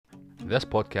This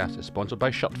podcast is sponsored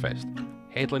by Shirtfest,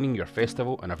 headlining your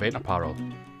festival and event apparel.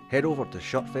 Head over to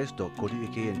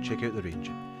shirtfest.co.uk and check out the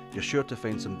range. You're sure to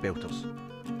find some belters.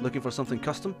 Looking for something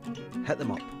custom? Hit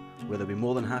them up, where they'll be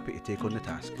more than happy to take on the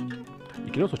task.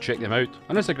 You can also check them out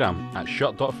on Instagram at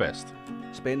shirt.fest.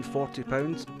 Spend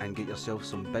 £40 and get yourself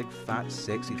some big, fat,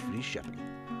 sexy free shipping.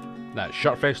 That's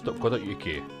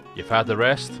shirtfest.co.uk. You've had the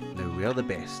rest. Now we're the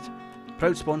best.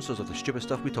 Proud sponsors of the stupid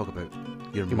stuff we talk about.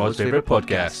 Your most favourite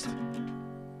podcast.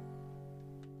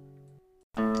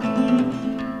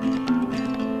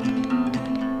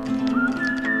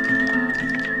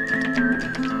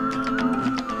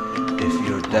 If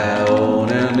you're down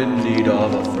and in need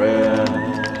of a friend,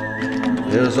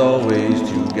 there's always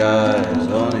two guys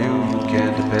on who you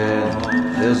can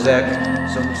depend. There's Zach,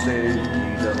 some say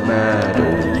he's a mad.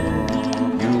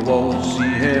 You won't see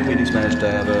him eating smashed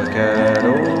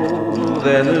avocado.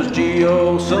 Then there's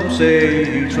Geo, some say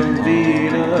he's from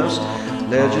Venus.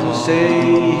 Legends say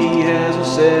he has a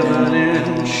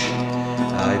 7-inch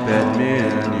iPad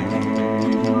mini.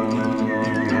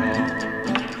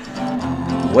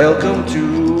 Welcome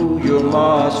to your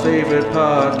mom's favorite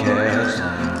podcast.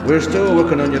 We're still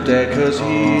working on your dad cause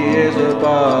he is a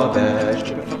barbash.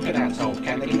 Stupid fucking asshole,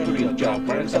 can't get a real job.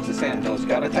 Wearing socks and sandals,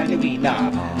 got a tiny wee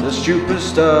knob. The stupid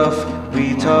stuff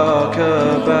we talk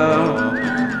about.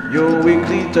 Your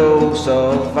weekly dose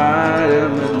of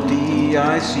vitamin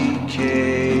D-I-C-K.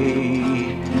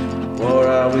 What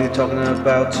are we talking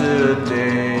about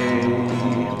today?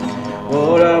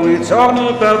 What are we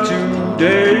talking about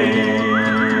today?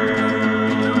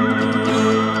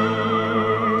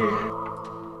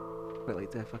 Quite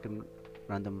like the fucking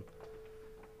random.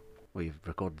 Well, you've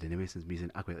recorded anyway since me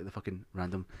saying I quite like the fucking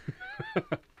random.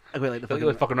 I quite like the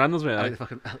fucking, fucking randoms, mate. I like the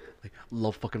fucking,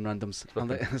 love fucking randoms. I'm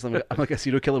like a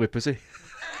serial killer with pussy.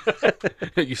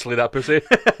 You slay that pussy.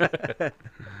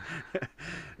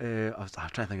 I was trying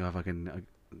to think of a fucking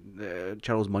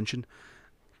Charles Munchin.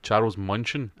 Charles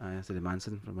Munchin. I said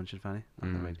Manson from Munchin Fanny.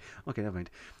 Never mind. Okay, never mind.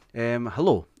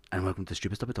 Hello and welcome to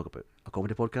Stupid Stuff We Talk About, a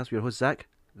comedy podcast with your host Zach.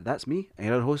 That's me, and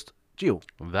your other host Gio.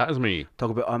 That is me.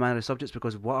 Talk about all manner of subjects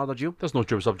because what are there, Gio? There's no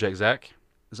stupid subject, Zach.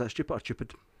 Is that stupid or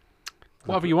stupid?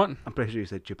 Whatever you want. I'm pretty sure you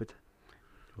said stupid.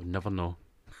 You'll never know.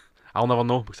 I'll never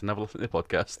know because I never listen to the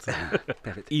podcast.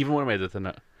 Perfect. Even when I'm editing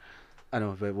it. I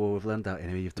know, but well, we've learned that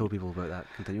anyway. You've told people about that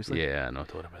continuously. Yeah, I know,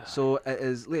 told about that. So it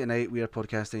is late at night. We are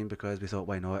podcasting because we thought,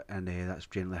 why not? And that's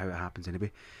generally how it happens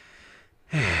anyway.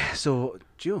 So,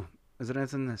 Gio, is there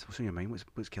anything that's on your mind?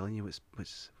 What's killing you? What's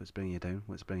bringing you down?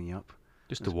 What's bringing you up?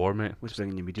 Just the war, mate. What's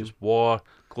bringing you medium? Just war,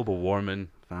 global warming,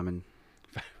 Famine,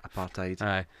 apartheid,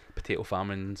 aye, potato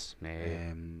famines,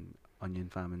 onion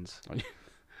famines, Onion.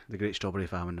 the Great Strawberry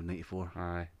Famine of '94.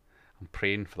 aye. I'm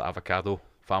praying for the avocado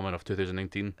famine of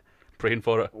 2019. Praying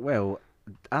for it. Well,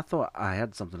 I thought I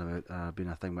heard something about being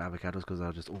a thing with avocados because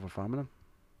they're just over farming them.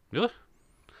 Really?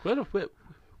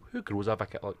 Who grows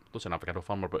avocado? Like, not an avocado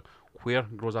farmer, but where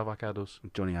grows avocados?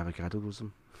 Johnny Avocado grows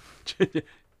them.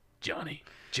 Johnny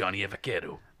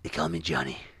Avocado. They call me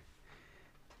Johnny.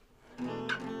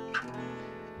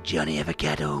 Johnny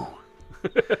Avocado.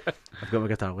 I've got my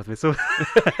guitar with me, so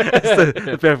it's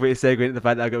the perfect way to segue into the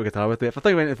fact that I've got my guitar with me. If I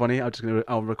think of anything funny,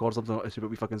 I'll record something like super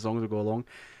wee fucking songs will go along.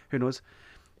 Who knows?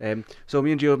 So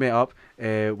me and Gio met up.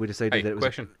 We decided Hey, that it was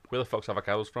question. Where the fuck's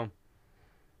avocados from?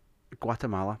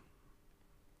 Guatemala.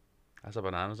 That's a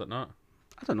banana, is it not?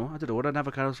 I don't know. I don't know where an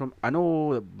avocado's from. I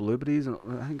know that blueberries. I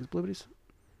think it's blueberries.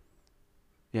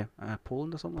 Yeah,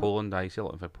 Poland or something. Poland, I see a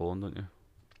lot of Poland, don't you?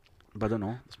 But I don't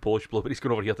know. There's Polish blueberries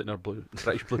going over here taking our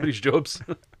British blueberries jobs.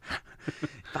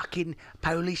 Fucking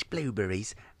Polish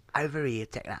blueberries over here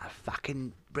taking out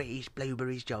fucking British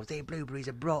blueberries jobs. Their blueberries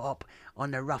are brought up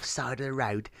on the rough side of the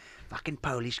road. Fucking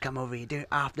Polish come over here, do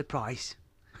half the price.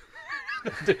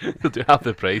 They'll do half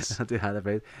the price. I do have the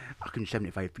price. Fucking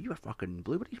 75 for you, fucking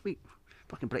blueberries, mate.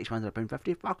 Fucking British ones are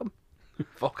 £1.50. Fuck them.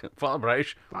 Fuck the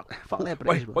British. Fuck their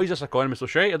Why British. is this economy so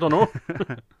shite? I don't know.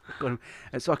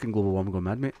 It's fucking global warming going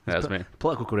mad, mate. That's mate.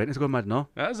 Political correctness going mad, no?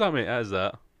 That is that, mate. That is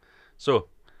that. So,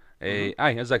 aye,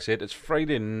 as Zach said, it's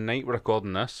Friday night we're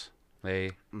recording this.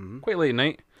 Quite late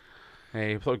night.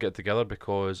 We thought we'd get together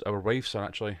because our wives are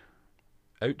actually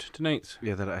out tonight.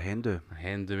 Yeah, they're at a hen do. A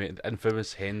hen do, mate. The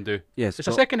infamous hen do. Yes, It's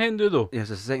a second hen do, though. Yes,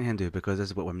 it's a second hen do because this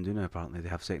is what women do now. Apparently, they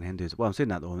have second hen do's. Well, I'm saying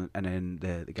that though, and then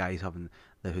the guy's having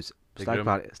whose stag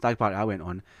party I went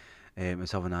on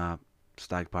is having a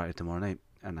stag party tomorrow night,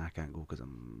 and I can't go because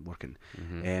I'm working.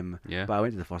 Yeah. But I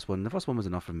went to the first one. The first one was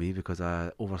enough for me because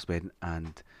I overspent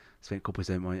and spent copious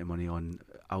amount of money on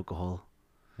alcohol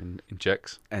And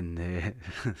chicks. and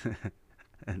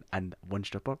and one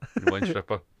stripper. One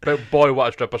stripper. But boy, what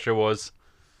a stripper she was.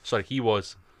 Sorry, he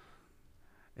was.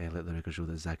 Let the record show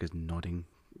that Zach is nodding.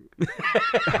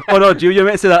 Oh no, Gio, you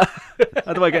meant to say that.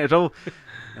 I don't want to get in trouble.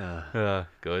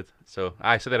 Good. So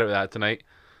I said about that tonight.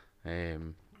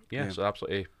 So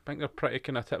absolutely. I think they're pretty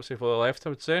kind of tipsy for the left, I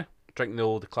would say. Drinking the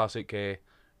old classic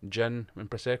gin and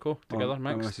prosecco together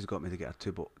My mixed. missus got me to get her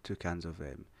two cans of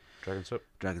Dragon soup.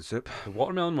 dragon soup. The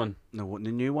watermelon one. No,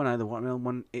 the new one, the watermelon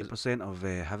one, 8% of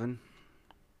heaven.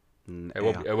 It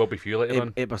will be for you later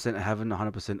on. 8% of heaven,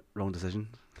 100% wrong decision.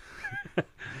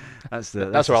 That's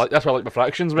That's where I like my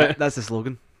fractions, mate. That's the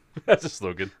slogan. That's the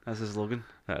slogan. That's the slogan.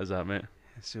 That is that, mate.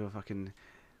 So fucking,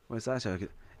 what's that? So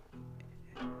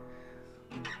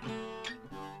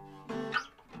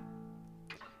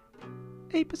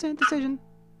 8% decision.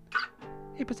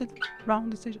 8% wrong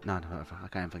decision. No, I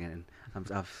can't forget it.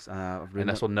 I've And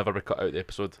this will never be cut out of the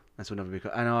episode. This will never be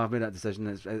cut. I know, I've made that decision.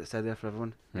 It's said there for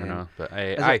everyone. I know, but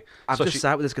I've just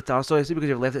sat with this guitar. So see, because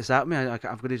you've left it sat with me, I'm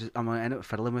going to I'm going to end up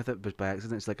fiddling with it, but by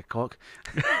accident, it's like a cock.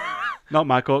 Not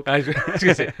my cock. I was going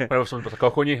to say, whenever someone puts a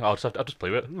cock on you, I'll just play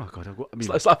with it. Oh god, It's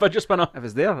like a fidget spinner. if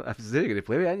it's there, you're going to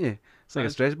play with it, aren't you? It's like a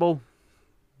stress ball.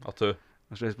 Or two.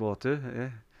 A stress ball or two, yeah.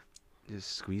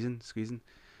 Just squeezing. It's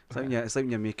like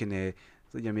when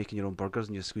you're making your own burgers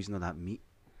and you're squeezing all that meat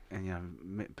and you're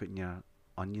putting your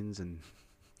onions and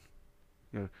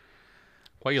your.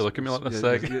 Why are you looking at me like this,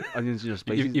 your onions and your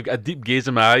spices. You've got a deep gaze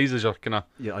in my eyes as you're kind of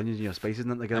Your onions and your spices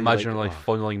and that together. imagining like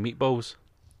funneling meatballs.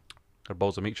 Or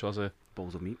balls of meat, shall I say.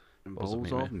 Balls of meat. And Balls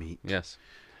balls of of meat, meat. Yes.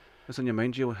 What's on your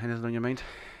mind, Gio? Anything on your mind?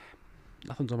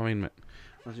 Nothing's on my mind, mate.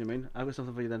 What's on your mind? I've got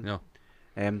something for you then. No.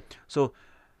 So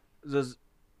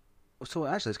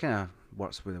actually, it's kind of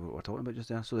works with what we're talking about just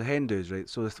there. So the hen do's, right?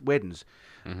 So the weddings,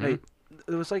 right?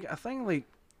 There was like a thing like,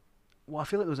 well, I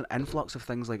feel like there was an influx of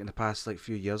things like in the past like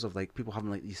few years of like people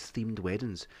having like these themed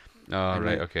weddings. Oh, And,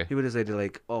 right, like, okay. He would have said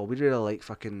like, oh, we really like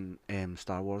fucking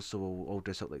Star Wars, so we'll all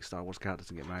dress up like Star Wars characters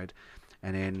and get married.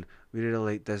 And then we really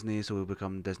like Disney, so we'll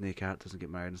become Disney characters and get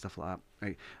married and stuff like that.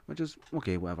 Right? Which is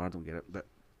okay, whatever. I don't get it, but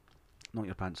knock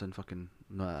your pants in, fucking.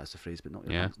 No, that's the phrase, but knock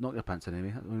your pants in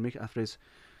anyway. I'm gonna make it a phrase.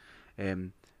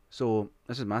 So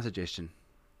this is my suggestion.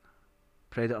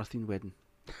 Predator themed wedding.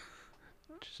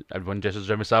 Everyone dresses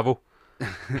Jimmy Savile.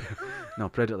 No,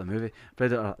 Predator the movie.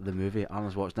 Predator the movie.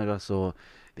 Arnold Schwarzenegger. So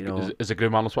you know. Is it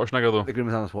groom Arnold Schwarzenegger though? The groom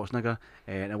is Arnold Schwarzenegger.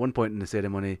 And at one point in the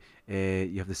ceremony,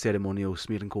 you have the ceremonial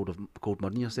smearing cold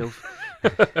mud on yourself.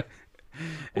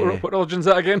 What religion's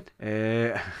that again?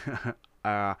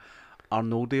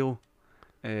 Arnoldio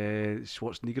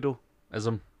Schwarzenegger.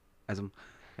 Ism.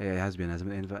 It has been ism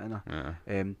at the end of it, isn't it?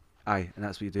 Yeah. Aye, and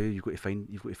that's what you do. You've got to find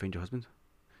your husband.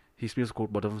 He smears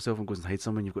cold mud on himself and goes and hides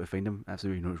somewhere. You've got to find him. That's the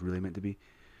way you know it's really meant to be.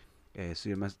 So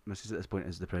your missus at this point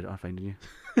is the predator finding you.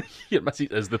 Your missus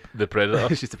is the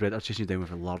predator. She's the predator chasing you down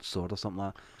with a large sword or something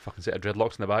like that. Fucking set of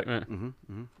dreadlocks in the back, mate.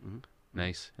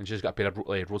 Nice. And she's got a pair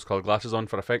of rose-coloured glasses on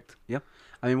for effect. Yeah.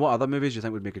 I mean, what other movies do you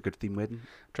think would make a good theme wedding?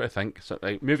 Try to think. So,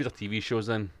 like, movies or TV shows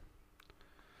then?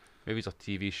 Movies or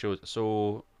TV shows.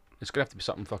 So it's gonna have to be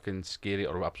something fucking scary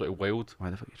or absolutely wild. Why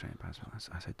the fuck are you trying to embarrass me?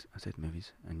 I said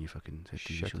movies and you fucking said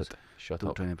TV Shut shows. it. Shut Don't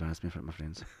up. try and embarrass me in front of my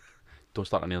friends. Don't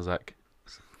start on here, Zach.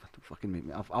 Don't fucking make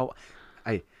me.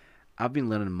 I've been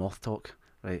learning moth talk,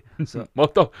 right? So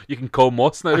Moth, you can call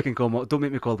moths now. I can call moth. Don't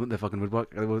make me call them the fucking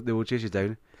woodwork. They will chase you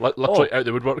down. Literally out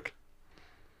the woodwork.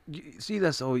 You see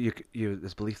this? Oh, you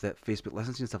this belief that Facebook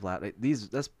listens to you and stuff like that, right?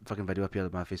 This fucking video appeared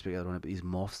on my Facebook the other one about these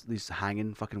moths, these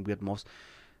hanging fucking weird moths.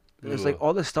 There's like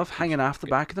all this stuff hanging off the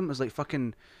back of them. It was like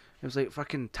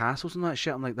fucking tassels and that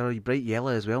shit. I'm like, they're bright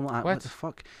yellow as well. I'm like, what the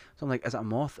fuck? So I'm like, is it a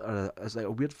moth or is it like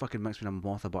a weird fucking mix between a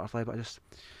moth and a butterfly? But I just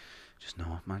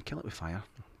no, man, kill it with fire.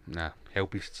 Nah, hell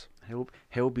beasts.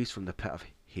 Hell beast from the pit of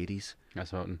Hades.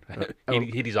 That's not.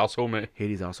 Hades arsehole, mate.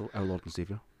 Hades also, our Lord and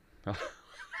Saviour.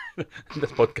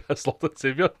 This podcast, Lord and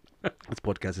Saviour. This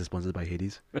podcast is sponsored by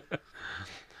Hades.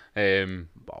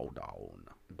 Bow down.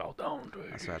 Bow down.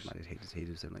 That's what I made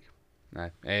Hades sound like. Nah.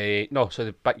 No, so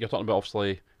you're talking about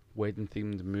obviously wedding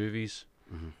themed movies.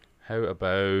 How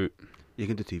about? You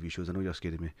can do TV shows. I know you're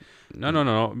scared of me. No.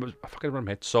 I fucking remember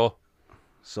my head. So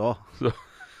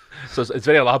it's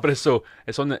very elaborate. So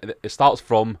it's on. It starts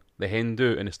from the hen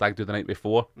do and the stag do the night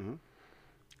before.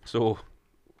 So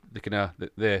the kind of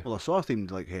the. Well, I saw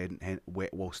themed like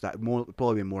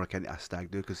probably be more akin to a stag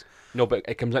do because. No, but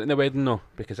it comes into the wedding though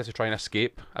because they have to try and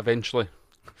escape eventually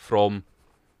from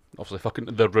obviously fucking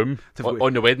the room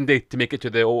on the wedding day to make it to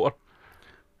the altar.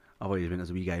 I thought you meant as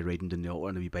a wee guy riding down the altar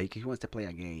on a wee bike. He wants to play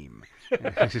a game.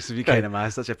 It's just a wee kind of man,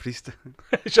 such a priest.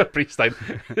 It's your priest time.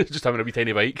 Just having a wee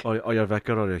tiny bike. Or your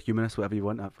vicar or a humanist, whatever you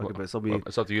want. But it's Well,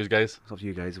 it's up to you guys. It's up to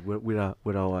you guys. We're all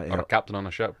Or a captain on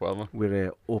a ship, whatever.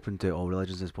 we're open to all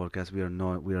religions. This podcast. We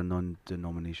are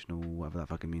non-denominational, whatever that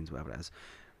fucking means, whatever it is.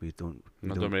 We don't.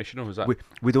 Not dominational, is that?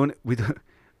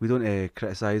 We don't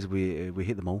criticise. We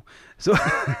hate them all. So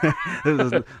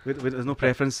there's no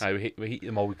preference. Aye, we hate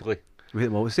them all weekly. We hate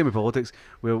them all. Same with politics.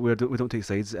 We don't take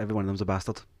sides. Every one of them's a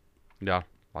bastard. Yeah,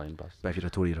 lying bastard. But if you're a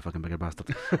Tory, you're a fucking bigger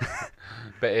bastard.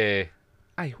 But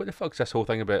aye, what the fuck's this whole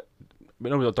thing about? We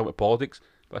know we don't talk about politics,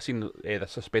 but I seen the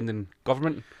suspending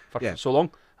government for Yeah. so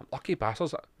long. I'm lucky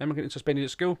bastards. Remember getting suspended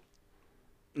at school?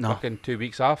 No, Fucking 2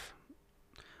 weeks off.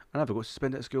 I never got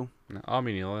suspended at school. No, I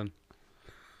mean, then.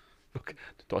 Look,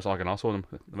 don't sound like an arsehole on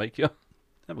the mic here.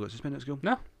 Never got suspended at school.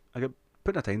 No. I got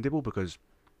put in a timetable because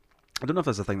I don't know if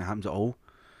there's a thing that happens at all,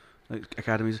 like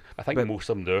academies. I think But- most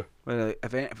of them do. Well,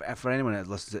 if for anyone that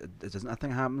listens, it doesn't. I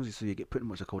think it happens. So you get put in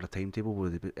what's called a timetable.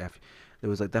 Where if there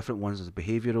was like different ones, there's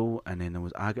behavioural, and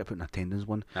then I got put in attendance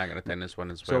one. I got attendance one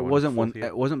as well. So it wasn't one. fourth year.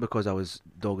 It wasn't because I was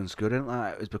dogging school or anything like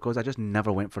that. It was because I just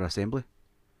never went for assembly.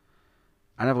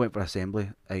 I never went for assembly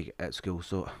like at school.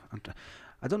 So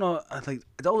I don't know. I think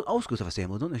all schools have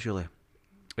assembly, don't they? Surely.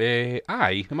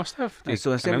 Aye, they must have. Yeah,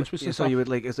 so assembly. announcements and So you stuff. would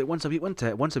like it's like once a week.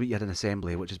 Once a week you had an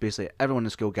assembly, which is basically everyone in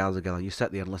school gathers together. You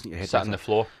sit there and listen to your head. Sat on the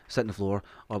floor. Sit on the floor,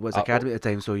 or it was academy at the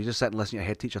time, so you just sit and listen to your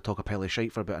head teacher talk a pile of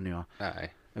shite for about an hour. Aye.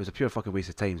 It was a pure fucking waste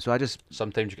of time. So I just,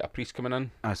 Sometimes you get a priest coming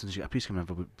in. since you got a priest coming in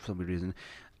for some weird reason,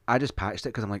 I just patched it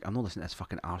because I'm like, I'm not listening to this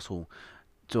fucking arsehole.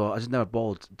 So I just never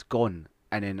bothered, it's gone.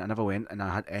 And then I never went, and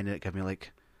I had ended up giving me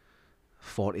like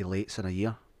 40 lates in a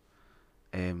year.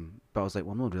 But I was like,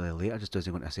 well, I'm not really late. I just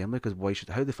doesn't go to assembly because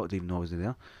how the fuck do you even know I was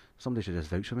there? Somebody should just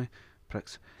vouch for me,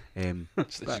 pricks.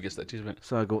 Stitches get stitches, mate.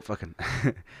 So I got fucking,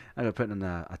 I got put in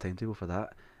a timetable for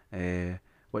that,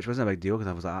 which wasn't a big deal because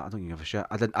I was like, I don't give a shit.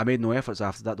 I made no efforts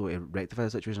after that though to rectify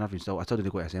the situation. I still didn't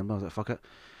go to assembly. I was like, fuck it.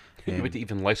 You would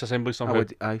even less assembly somehow.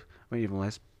 I went even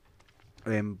less.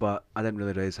 But I didn't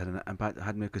really realise it had an impact it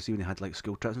had me because even when I had like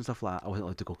school trips and stuff like that, I wasn't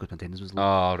allowed to go because my attendance was low.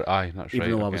 Oh, aye, that's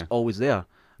Even right. though I was always there,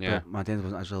 Yeah. but my attendance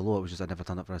wasn't actually low. It was just I never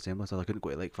turned up for assembly, so I couldn't go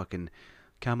to like fucking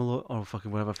Camelot or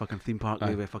fucking whatever fucking theme park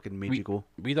Aye. they fucking made you go.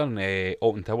 We done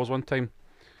Alton Towers one time,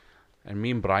 and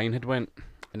me and Brian had went,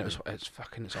 and it's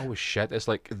always shit. It's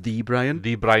like The Brian.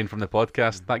 the Brian from the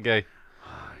podcast. That guy.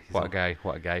 What a guy.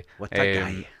 What a guy. What a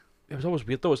guy. It was always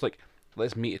weird though. It's like,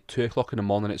 let's meet at 2 o'clock in the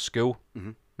morning at school.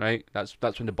 Mhm. Right. That's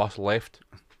when the bus left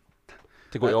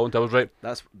to go to Alton Towers. Right.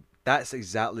 That's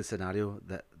exactly the scenario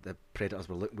that the predators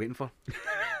were waiting for.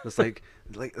 It's like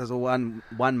there's a one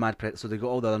mad predator, so they got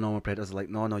all the other normal predators. Are like,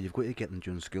 no, you've got to get them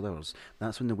during school hours.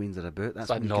 That's when the weans are about. That's It's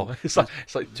like, when you no. can-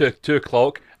 It's like 2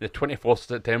 o'clock, the 24th of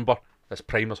September. It's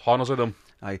prime. There's hundreds of them.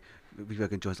 Aye, we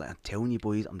fucking John's like, I'm telling you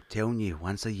boys,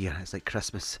 once a year, it's like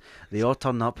Christmas. They all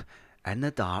turn up in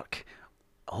the dark,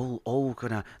 all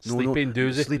kind of Sleeping,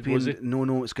 doozy, sleeping, woozy. no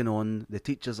what's going on. The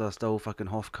teachers are still fucking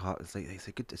half cut. It's like it's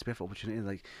a perfect opportunity,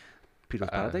 like Peter's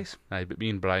paradise. Aye, but me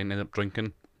and Brian ended up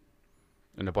drinking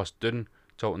in the bus down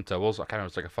to Alton Towers. I can't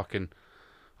remember, it was like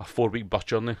a 4-week bus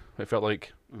journey. It felt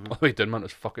like all the way down, man.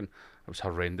 It was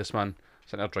horrendous, man.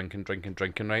 Sitting there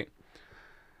drinking, right.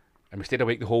 And we stayed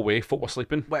awake the whole way. Folk were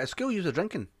sleeping. Wait, at school you were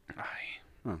drinking? Aye,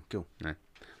 Oh, cool.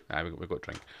 aye, we got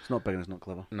drink. It's not big and it's not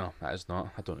clever. No, that is not.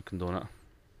 I don't condone it.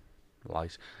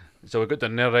 Lies. So we got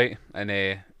down there, right, and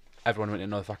everyone went to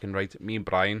another fucking ride. Me and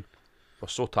Brian were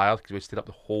so tired because we stayed up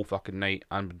the whole fucking night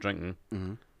and been drinking.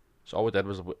 Mhm. So all we did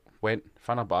was went,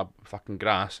 found a bit of fucking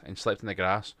grass and slept in the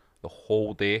grass the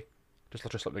whole day. Just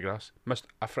literally slept in the grass. Missed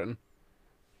everything.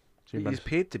 So He's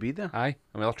paid to be there. aye,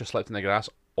 and we literally slept in the grass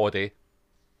all day.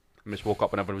 And just woke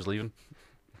up when everyone was leaving.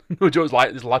 No joke,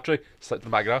 it's literally slept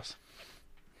in the back grass.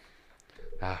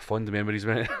 Fond memories,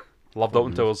 mate. Loved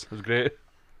Alton Towers. It was great.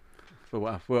 For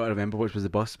what I remember, which was the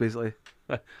bus basically.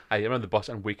 I remember the bus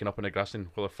and waking up in the grass and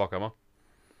where the fuck am I?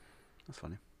 That's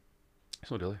funny. It's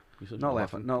not really. Not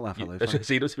laughing out loud. It's just,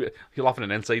 see, you're laughing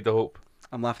on inside the hope.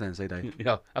 I'm laughing inside out.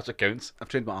 Yeah, that's what counts. I've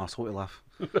trained my arsehole to laugh.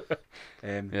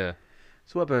 Yeah.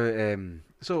 So what about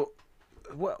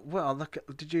what other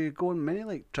did you go on many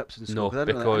like trips in school? No, 'Cause I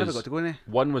never because got to go any.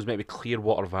 one was maybe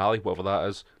Clearwater Valley, whatever that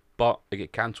is, but it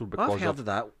got cancelled I've because heard of of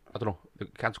that. I don't know. It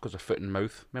got cancelled because of foot and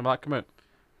mouth. Remember that came out?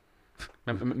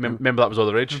 Remember that was all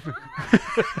the rage.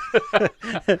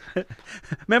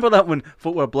 Remember that when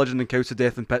folk were bludgeoning cows to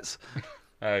death in pits?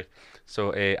 Aye.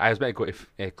 So I was meant to go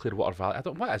to Clearwater Valley.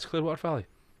 What is Clearwater Valley?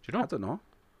 Do you know? I don't know.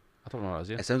 I don't know what it is.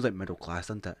 Yeah. It sounds like middle class,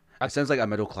 doesn't it? It sounds like a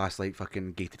middle class like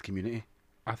fucking gated community.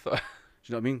 I thought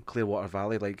you know what I mean? Clearwater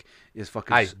Valley, like, is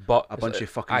fucking Aye, but a bunch of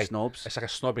fucking snobs. It's like a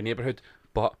snobby neighbourhood,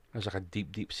 but there's like a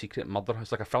deep secret murder.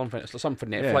 It's like a film. It's like something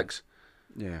for Netflix.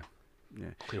 Yeah.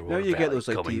 Clearwater Now you get those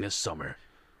like coming this summer,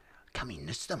 Coming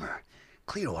this summer,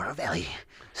 Clearwater Valley,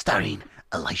 starring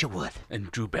Elijah Wood.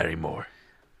 and Drew Barrymore.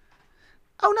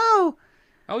 Oh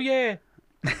Oh yeah.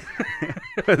 no!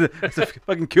 It's a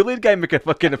fucking Kool-Aid guy making a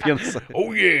fucking appearance.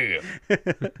 Oh yeah.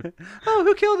 Oh,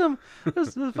 who killed him?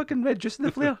 There's the fucking red juice in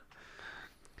the flare.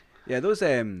 Yeah, those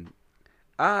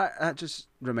that just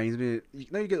reminds me.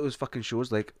 Now you get those fucking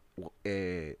shows like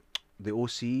the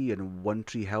OC and One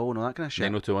Tree Hill and all that kind of shit.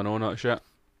 90210 and that shit.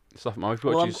 Stuff my wife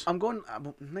Well, watches. I'm going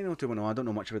 90210. I don't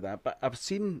know much about that, but I've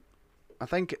seen. I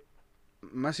think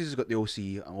my sister's got the OC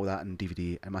and all that in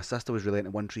DVD, and my sister was really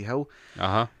into One Tree Hill,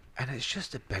 and it's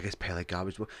just the biggest pile of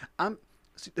garbage.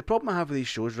 See, the problem I have with these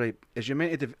shows, right, is you're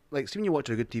meant to see when you watch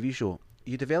a good TV show,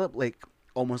 you develop like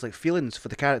almost like feelings for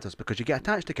the characters because you get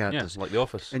attached to characters. Yeah, like The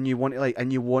Office. And you want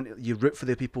to you root for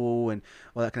the people and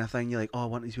all that kind of thing. You're like, oh, I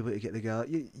want these people to get together.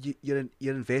 You're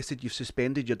invested. You've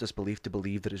suspended your disbelief to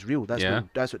believe that it's real.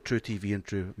 That's what true TV and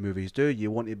true movies do.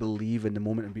 You want to believe in the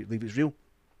moment and believe it's real.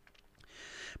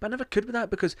 But I never could with that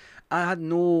because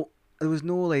there was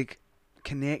no like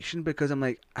connection because I'm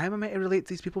like, how am I meant to relate to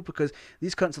these people? Because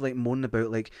these cunts are like moaning about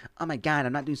like, oh my god,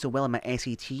 I'm not doing so well in my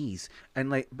SATs, and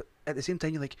like, but at the same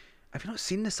time you're like, have you not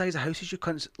seen the size of houses you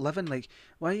cunts live in? Like,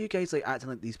 why are you guys like acting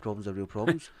like these problems are real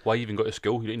problems? Why you even go to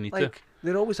school? You didn't need like, to.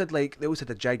 they always had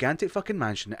a gigantic fucking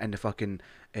mansion in the fucking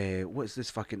what's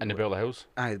this fucking In the Beverly Hills.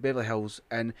 Aye, the Beverly Hills,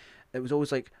 and it was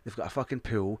always like they've got a fucking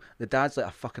pool. The dad's like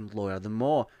a fucking lawyer.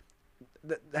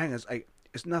 The thing is, like,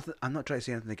 it's nothing. I'm not trying to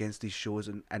say anything against these shows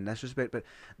in this respect, but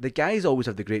the guys always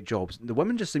have the great jobs. The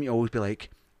women just seem to always be like,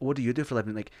 "What do you do for a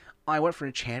living?" Like, I work for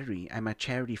a charity. I'm a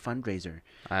charity fundraiser.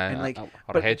 And like, or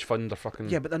but- a hedge fund or fucking.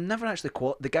 Yeah, but they're never actually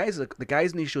the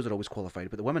guys in these shows are always qualified,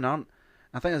 but the women aren't.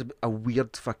 I think that's a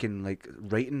weird fucking like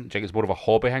writing. Do you think it's more of a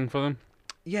hobby hang for them?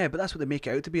 Yeah, but that's what they make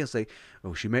it out to be. It's like,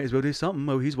 oh, she might as well do something.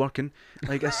 Oh, he's working.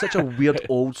 Like, it's such a weird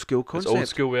old school It's concept. old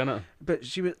school, isn't it? But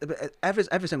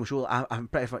every single show, I'm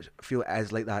pretty much feel it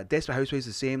is like that. Desperate Housewives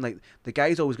is the same. Like, the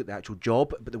guy's always got the actual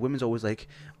job, but the woman's always like,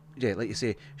 yeah, like you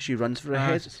say, she runs for a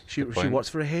hedge. that's a She good point. works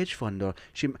for a hedge fund, or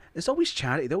it's always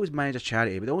charity. They always manage a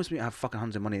charity, but they always have fucking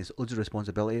hundreds of money. It's loads of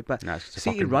responsibility. But Nah, it's just a see,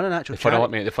 you fucking- run an actual They funnel,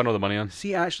 charity. mate, they funnel the money on.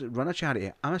 See, actually run a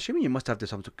charity. I'm assuming you must have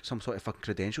some sort of fucking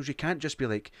credentials. You can't just be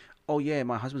like, oh yeah,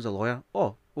 my husband's a lawyer.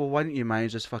 Oh, well, why don't you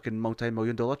manage this fucking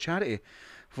multi-million-dollar charity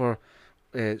for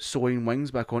sewing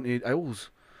wings back onto owls?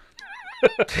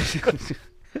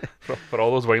 For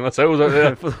all those wingless owls out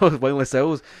there. For those wingless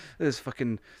owls, there's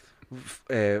fucking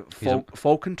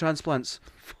falcon transplants.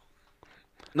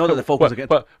 Not that the falcons are getting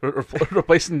But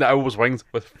replacing the owl's wings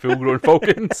with full-grown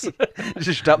falcons.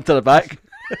 just strapped to the back.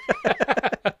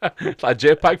 It's like a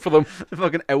jetpack for them. The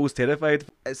fucking owl's terrified.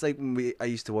 It's like when I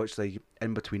used to watch like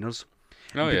In-Betweeners.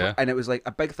 Oh, And yeah. and it was like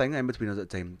a big thing. In-Betweeners at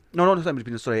the time. No, not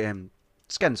In-Betweeners. Sorry,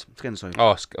 Skins. Sorry.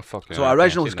 Oh, fuck. So yeah,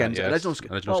 original I've seen Skins. that, yes. Original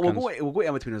Skins. Original Well, Skins. we'll go to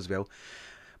In-Betweeners as well.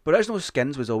 But original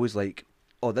Skins was always like,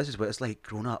 oh, this is what it's like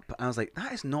grown up. And I was like,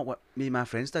 that is not what me and my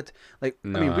friends did. Like,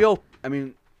 Nah.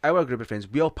 our group of friends,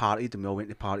 we all partied and we all went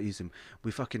to parties and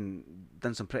we fucking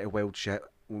done some pretty wild shit.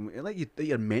 That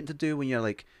you're meant to do when you're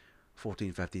like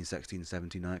 14, 15, 16,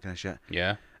 17, all that kind of shit.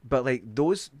 Yeah. But like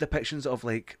those depictions of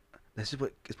like, this is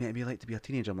what it's meant to be like to be a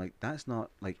teenager. I'm like, that's not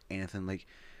like anything like,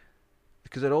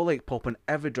 because they're all like popping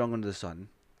every drug under the sun.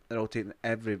 They're all taking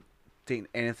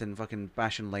anything, fucking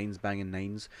bashing lines, banging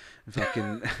nines, and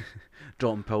fucking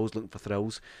dropping pills, looking for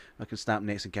thrills, fucking snapping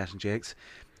necks and cashing checks.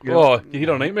 You know? Oh, you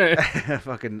hear all night, mate.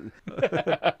 Fucking.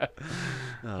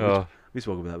 Oh. We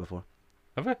spoke about that before.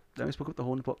 Have we? Then we spoke about the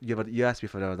whole. You asked me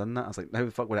if I'd ever done that. I was like, how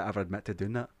the fuck would I ever admit to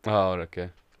doing that? Oh, okay.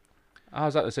 I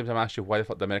was at the same time I asked you why the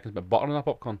fuck the Americans put butter on their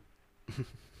popcorn.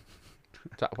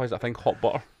 Why is that thing hot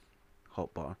butter?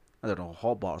 Hot butter. I don't know.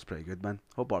 Hot butter's pretty good, man.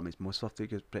 Hot butter makes most stuff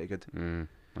pretty good.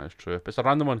 That's true. But it's a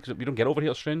random one because we don't get over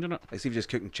here. It's strange, isn't it? Like, see if you're just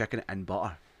cooking chicken in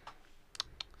butter.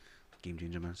 Game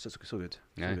changer, man. So good.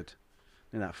 Yeah. So good.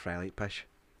 And that fry light pish.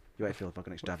 You might feel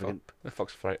fucking extravagant. The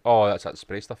fuck's fried? Oh, that's that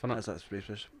spray stuff, isn't it? That's that spray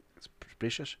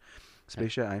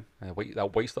shish, aye.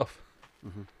 That white stuff.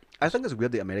 I think it's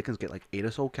weird that Americans get like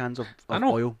aerosol cans of I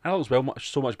know. oil. I know it's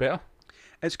so much better.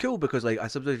 It's cool because like I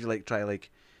sometimes like try like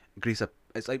grease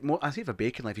it's like more. I see for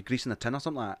bacon, like if you grease in a tin or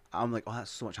something like that, I'm like, oh, that's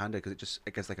so much handy because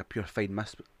it gets like a pure fine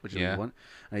mist, which is what Yeah. you want.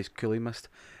 A nice cooling mist.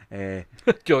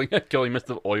 Killing mist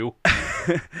of oil.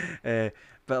 But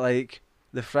like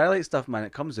the fry light stuff, man,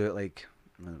 it comes out like,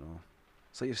 I don't know.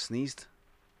 It's like you've sneezed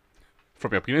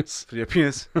From your penis. for your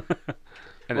penis.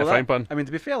 In a frying pan. I mean,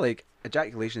 to be fair, like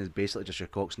ejaculation is basically just your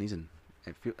cock sneezing.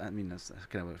 I mean, that's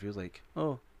kind of what it feels like.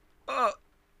 Oh.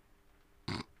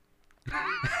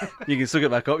 You can still get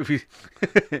back up if you.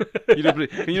 Can you not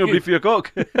breathe for your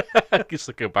cock? I can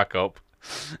stick it back up.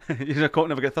 Your cock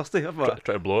never get thirsty. Try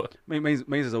to blow it. Mine's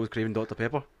is always craving Dr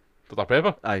Pepper. Dr.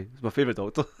 Pepper? Aye, it's my favourite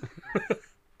doctor.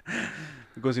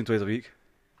 Goes in twice a week.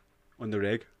 On the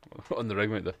reg. On the rig,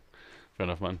 mate. Fair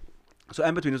enough, man. So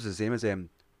in between us is the same as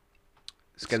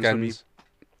skins for me.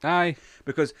 Aye.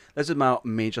 Because this is my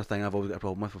major thing I've always got a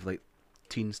problem with like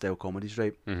teen style comedies,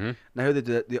 right? Mm-hmm. Now how they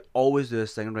do it, they always do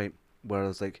this thing, right, where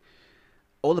it's like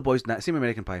all the boys in that same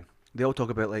American Pie, they all talk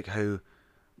about like how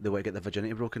they want to get their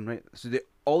virginity broken, right? So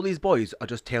all these boys are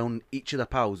just telling each of their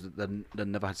pals that they've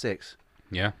never had sex.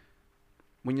 Yeah.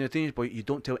 When you're a teenage boy, you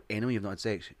don't tell anyone you've not had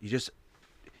sex. You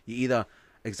either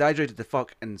exaggerate it the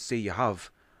fuck and say you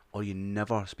have, or you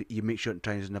never speak. You make sure to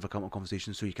try and just never come up with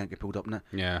conversation so you can't get pulled up in it.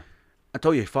 Yeah.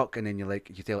 Until you fuck, and then you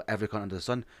tell every cunt under the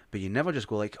sun, but you never just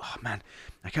go like, oh man,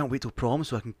 I can't wait till prom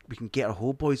so we can get our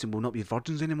whole boys and we'll not be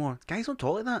virgins anymore. Guys don't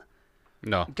talk like that.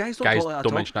 No. Guys don't talk like that at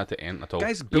all. mention that to end at all.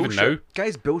 Guys Even bullshit. now.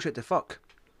 Guys bullshit to fuck.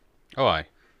 Oh, aye.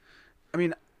 I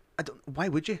mean, why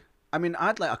would you? I mean, I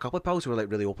had like a couple of pals who were like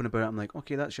really open about it. I'm like,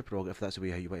 okay, that's your prerogative. If that's the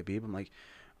way how you want to be. But I'm like,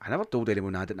 I never told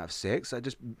anyone I didn't have sex. I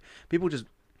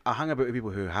hung about with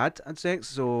people who had sex,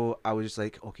 so I was just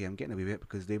like, okay, I'm getting away with it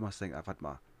because they must think I've had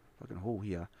my fucking hole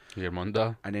here. Your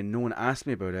munda. And then no one asked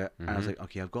me about it, and I was Mhm. like,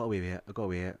 okay, I've got away with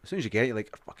it. As soon as you get it, you're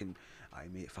like, I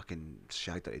mate, fucking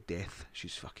shagged her to death.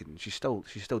 She's still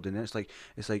doing it. It's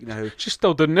like you know how She's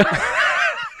still doing it.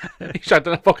 He's shagged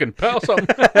in a fucking pit or something.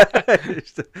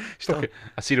 still,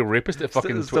 A serial rapist at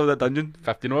fucking still in that dungeon.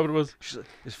 15 or whatever it was. She's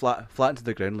just flat into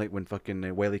the ground, like when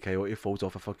fucking Wile E. Coyote falls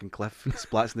off a fucking cliff,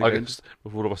 splats in the Like ground. it's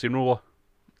before of a steamroller.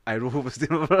 I roll over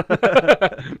steam.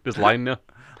 Just lying there.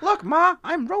 Look, Ma,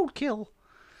 I'm roadkill.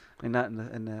 And that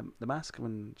in the Mask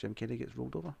when Jim Carrey gets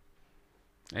rolled over,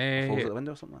 falls out the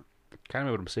window or something like that. Can't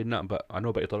remember him saying that, but I know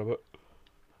about it all about.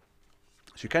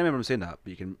 So you can't remember him saying that, but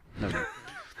you can. No.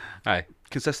 Aye.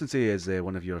 Consistency is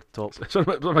one of your top So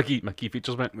my key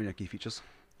features, mate. one of your key features.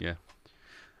 Yeah.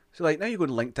 So like now you go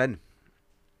to LinkedIn.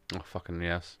 Oh fucking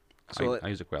yes. So I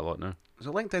use it quite a lot now.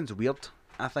 So LinkedIn's weird,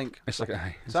 I think. It's like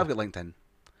aye. So I've got LinkedIn.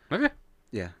 Have you?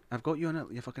 Yeah, I've got you on it.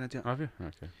 You fucking idiot. Have you?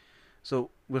 Okay. So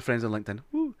we're friends on LinkedIn.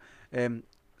 Woo.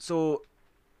 So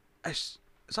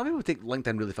some people take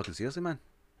LinkedIn really fucking seriously, man.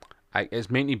 It's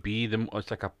meant to be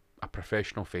it's like a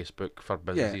professional Facebook for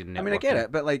business. Yeah, And I mean I get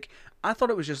it, but like I thought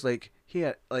it was just like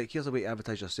here's a way to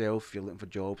advertise yourself if you're looking for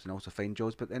jobs and also find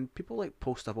jobs. But then people like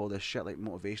post up all this shit like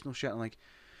motivational shit and like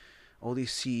all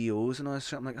these CEOs and all this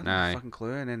shit. I'm like, I don't have a fucking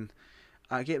clue. And then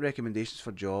I get recommendations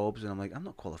for jobs and I'm like, I'm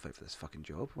not qualified for this fucking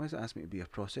job. Why does it ask me to be a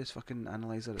process fucking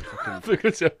analyzer? At fucking I think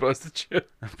it's a prostitute.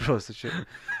 prostitute.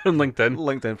 On LinkedIn.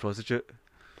 LinkedIn prostitute.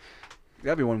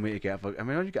 That'd be one way to get I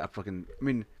mean, how do you get a fucking... I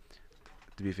mean,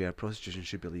 to be fair, prostitution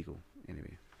should be legal.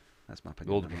 Anyway, that's my opinion.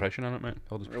 The oldest profession on it, mate.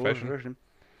 The oldest The oldest profession.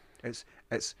 profession.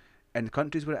 It's in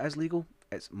countries where it is legal,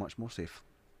 it's much more safe.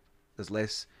 There's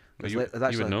less... But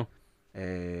There's you would know.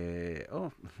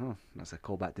 That's a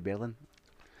callback to Berlin.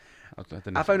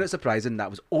 didn't I found it surprising that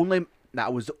I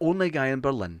was the only guy in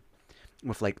Berlin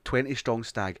with like 20 strong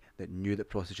stag that knew that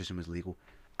prostitution was legal.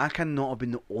 I cannot have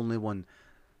been the only one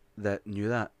that knew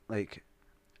that. Like,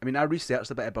 I mean, I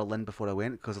researched a bit of Berlin before I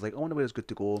went because I was like, I wonder where it's good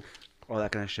to go, all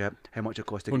that kind of shit. How much it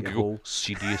costs to On get your Google, hole.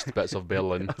 seediest bits of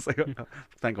Berlin. I was like, oh,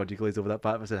 thank God you glazed over that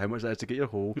part. I said how much that is to get your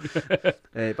hole.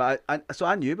 But so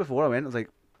I knew before I went. I was like,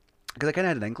 because I kind of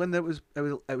had an inkling that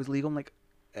it was legal. I'm like,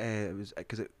 it was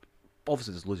because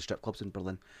obviously there's loads of strip clubs in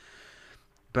Berlin,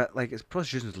 but like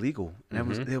prostitution is legal, and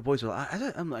everyone's the boys were like, is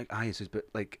it? I'm like, he says, but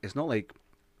like it's not like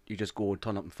you just go and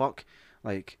turn up and fuck.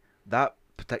 Like that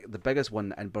the biggest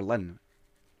one in Berlin,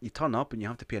 you turn up and you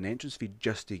have to pay an entrance fee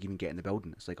just to even get in the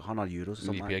building. It's like €100 or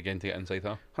something. You like pay again to get inside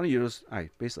there. €100,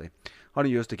 basically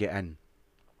 €100 to get in,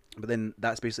 but then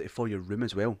that's basically for your room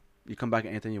as well. You come back at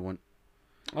anything you want.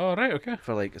 Oh right, okay.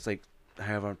 For like it's like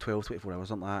however 12, 24 hours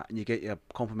something like that, and you get your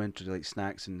complimentary like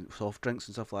snacks and soft drinks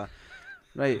and stuff like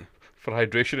that. Right. For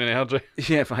hydration and energy.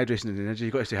 Yeah, for hydration and energy.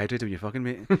 You got to stay hydrated when you're fucking,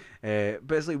 mate.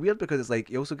 But it's like weird because it's like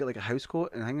you also get like a house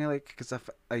coat and hanging like because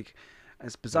like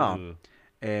it's bizarre.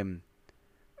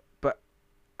 But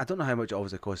I don't know how much it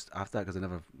obviously cost after that because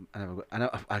I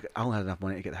only had enough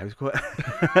money to get the house coat.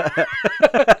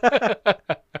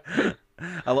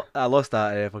 I lost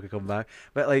that if I could come back.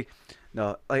 But like,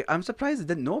 no, like I'm surprised I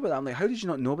didn't know about that. I'm like, how did you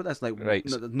not know about this? Like, right.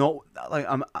 not like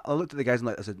I looked at the guys and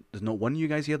like I said, there's not one of you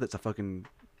guys here that's a fucking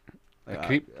like a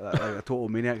creep, like a total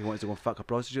maniac who wants to go and fuck a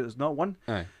prostitute. There's not one.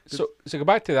 Aye. So go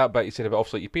back to that bit you said about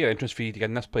obviously you pay your entrance fee to get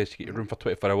in this place to get your room for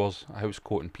 24 hours, a house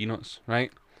coat and peanuts,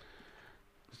 right?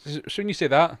 So when you say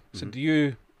that, so do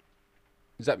you?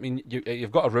 Does that mean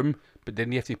you've got a room, but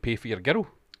then you have to pay for your girl?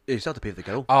 You still have to pay for the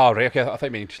girl. Oh right, okay. I thought you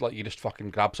meant just like you just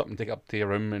fucking grab something, take it up to your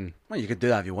room, and Well, you could do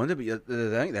that if you wanted, but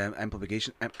I think the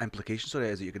implication, sorry,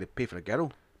 is that you're going to pay for a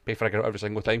girl. pay for a girl every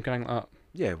single time, kind of like that.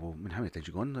 Yeah, well, I mean, how many times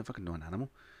you gone? Like fucking know an animal.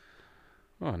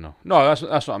 Oh no, no,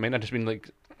 that's what I mean. I just mean like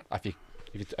if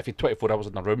you 24 hours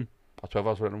in a room or 12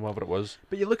 hours, whatever it was.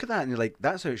 But you look at that and you're like,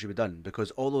 that's how it should be done, because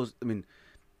all those, I mean,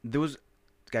 those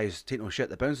guys take no shit.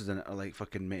 The bouncers in it are like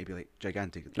fucking meant to be like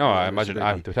gigantic. No, I It's imagine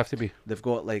meant to it would have to be. They've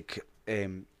got like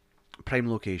prime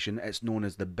location. It's known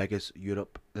as the biggest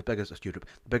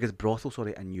brothel,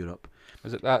 sorry, in Europe.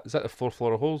 Is it that? Is that the fourth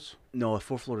floor of holes? No, a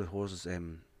fourth floor of horse is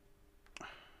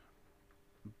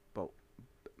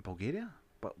Bulgaria,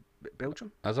 but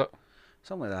Belgium, Is it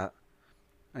something like that.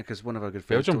 Because one of our good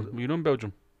friends. Belgium? Were you know in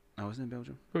Belgium? I wasn't in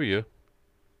Belgium. Who were you?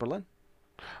 Berlin.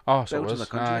 Oh, so it Belgium's was.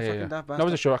 a country, Ah, yeah, fucking yeah. daft No, I wasn't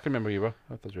bastard. sure. I can remember you were.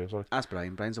 I thought you were. Sorry. Ask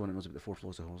Brian. Brian's the one that knows about the 4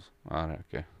 floors of halls. Ah, right,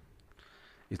 okay.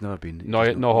 He's never been. No,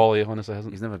 no, Holly, honestly,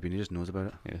 hasn't. He's never been. He just knows about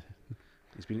it. Yeah.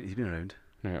 He's been around.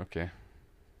 Right, okay.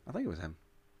 I think it was him.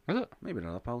 Is it? Maybe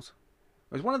another pals.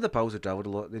 It was one of the pals who travelled a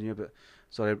lot. They knew, but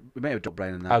sorry, we might have dropped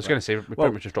Brian in that. I was but- going to say we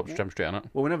pretty much just dropped Jim straight on it.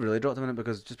 Well, we never really dropped him in it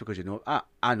because you know,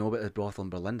 I know about the brothel in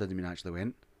Berlin doesn't mean I actually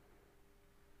went.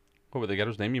 What about the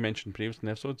girl's name you mentioned previously in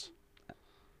the episodes?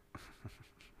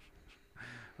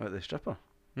 About the stripper.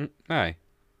 Aye.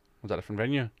 Was that a different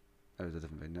venue? That was a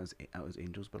different venue. That was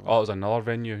Angels Berlin. Oh, it was another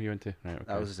venue you went to. Right, okay.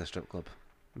 That was just a strip club.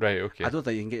 Right, okay. I don't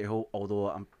think you can get your whole. Although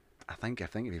I think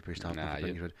if you pushed hard Nah, enough, I think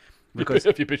you- you would. Because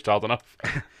if you pushed hard enough.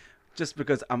 just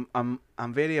because I'm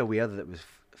very aware that it was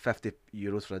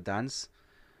 €50 for a dance,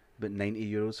 but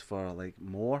 €90 for like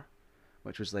more,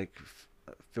 which was like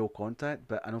full contact.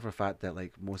 But I know for a fact that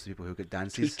like most of the people who get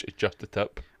dances, Just the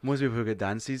tip. most people who get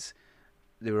dances,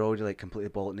 they were already like completely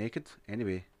bollock naked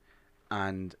anyway,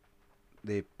 and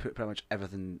they put pretty much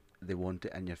everything they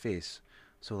wanted in your face.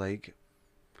 So like,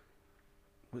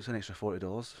 what's an extra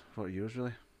 €40? €40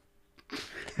 really?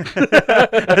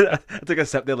 I took a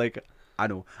sip there, like I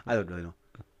don't really know.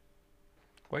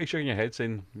 Why are you shaking your head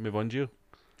saying move on, Gio?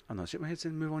 I'm not shaking my head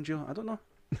saying move on, Joe. I don't know.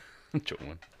 I'm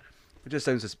joking. It just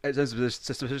sounds suspicious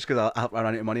because I ran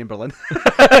out of money in Berlin.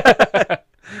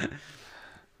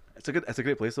 It's a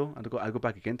great place though. I'd go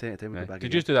back again to it. Yeah. Did you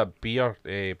just do that beer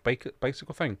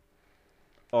bicycle thing?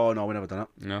 Oh no, we never done it.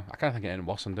 No, I can't think of anything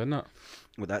worse than doing that.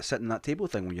 With that sitting at that table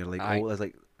thing when you're like, Aye. oh, there's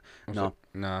like, I was no, like,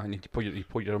 nah, and you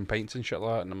pour your own pints and shit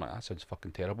like that, and I'm like, that sounds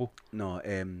fucking terrible. no.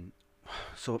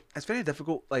 So it's very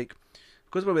difficult. Like,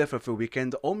 because we were there for a full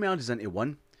weekend, all merges into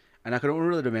one, and I can only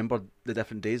really remember the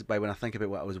different days by when I think about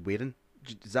what I was wearing.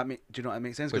 Does that make? Do you know what that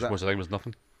makes sense? Which 'Cause most of the time was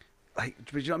nothing. like,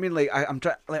 do you know what I mean? Like, I'm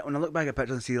trying. Like, when I look back at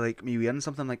pictures and see like me wearing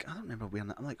something, like I don't remember wearing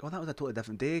that. I'm like, oh, that was a totally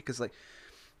different day. Because like,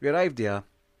 we arrived there,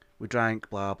 we drank,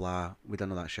 blah blah, we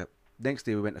done all that shit. Next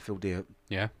day we went a full day out,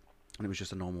 Yeah. and it was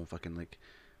just a normal fucking like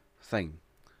thing.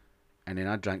 And then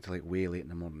I drank till like way late in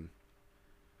the morning.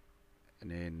 And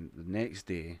then the next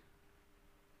day,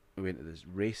 we went to the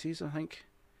races, I think.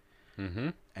 Mm-hmm.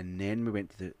 And then we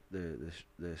went to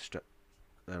the strip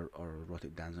or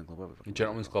erotic dancing club, whatever. The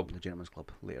gentleman's club. The gentleman's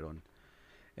club later on.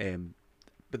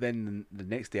 But then the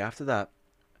next day after that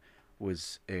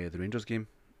was the Rangers game,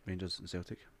 Rangers and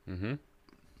Celtic. Mm-hmm.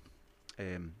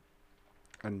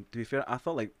 And to be fair, I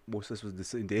thought like most of this was the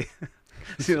same day.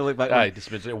 So, you know, like back Aye,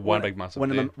 just one big massive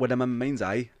day. when I'm in my mind's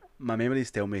eye, my memories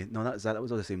tell me no, that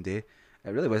was all the same day. It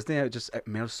really wasn't. It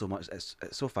merged so much. It's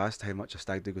so fast how much a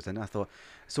stag do goes in. I thought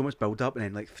so much build up, and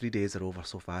then like 3 days are over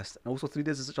so fast. And also 3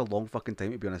 days is such a long fucking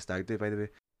time to be on a stag do, by the way.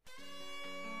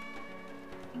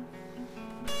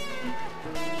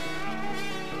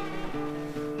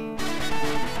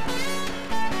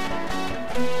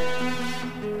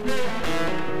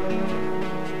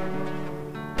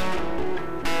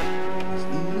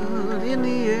 Still in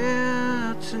the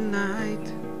air tonight.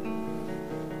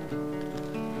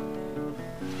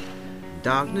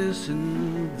 Darkness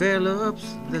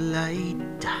envelops the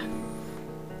light.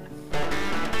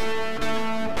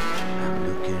 I'm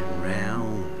looking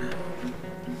round.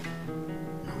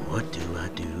 What do I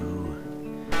do?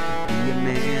 Be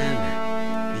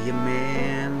a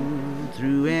man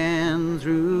through and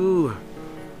through.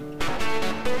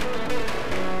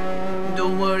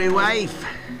 Don't worry, wife.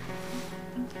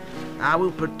 I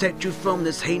will protect you from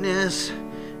this heinous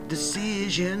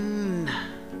decision.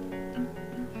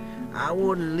 I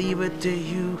wouldn't leave it to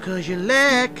you 'cause you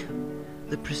lack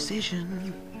the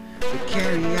precision to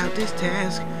carry out this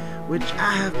task which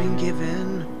I have been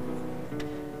given.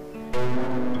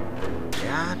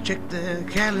 I check the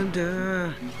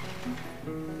calendar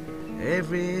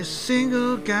every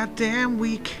single goddamn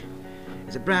week.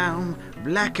 It's a brown,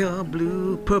 black or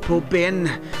blue, purple bin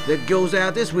that goes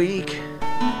out this week.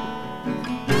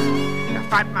 I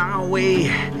fight my way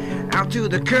out to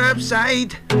the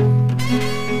curbside.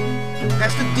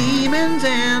 That's the demons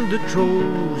and the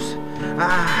trolls.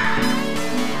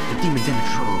 The demons and the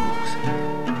trolls.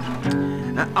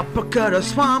 I uppercut a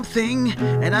swamp thing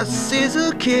and I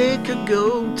scissor kick a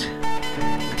goat.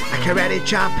 I karate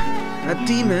chop a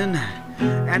demon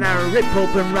and I rip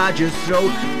open Roger's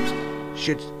throat.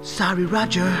 Shit, sorry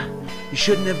Roger, you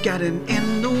shouldn't have gotten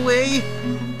in the way.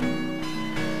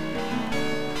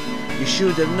 You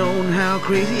should have known how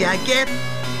crazy I get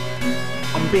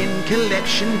on bin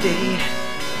collection day.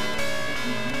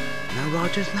 Now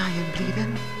Roger's lying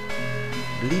bleeding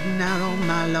out on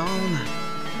my lawn.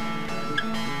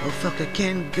 Oh fuck, I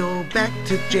can't go back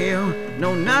to jail,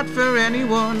 no not for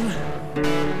anyone.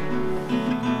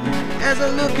 As I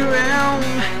look around,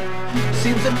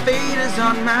 seems the fate is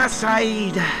on my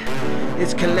side.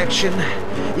 It's collection,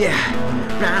 yeah,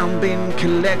 round bin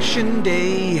collection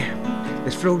day.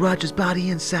 Let's throw Roger's body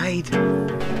inside.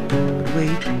 But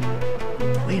wait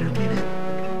a minute.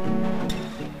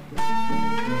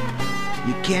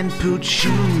 You can't put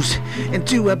shoes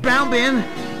into a brown bin,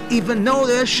 even though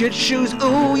they're shit shoes.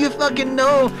 Ooh, you fucking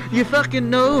know, I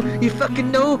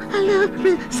love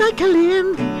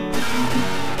recycling.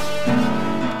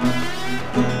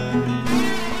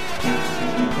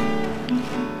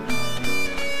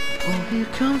 Oh, here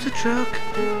comes a truck,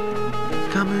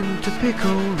 coming to pick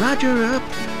old Roger up.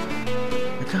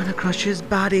 They're gonna crush his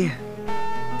body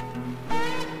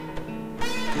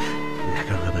like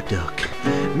a rubber duck.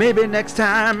 Maybe next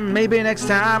time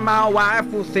my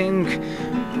wife will think.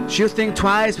 She'll think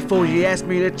twice before she asks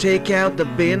me to take out the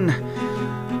bin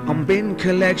on bin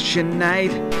collection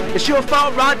night. It's your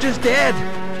fault Roger's dead.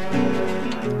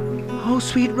 Oh,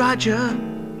 sweet Roger.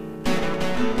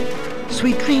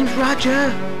 Sweet dreams,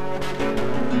 Roger.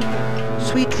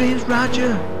 Sweet dreams,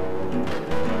 Roger.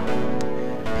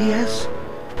 P.S.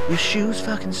 Your shoes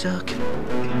fucking suck.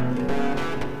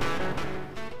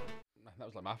 That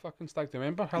was like my fucking stag, do you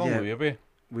remember? How long were you away?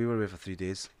 We were away for 3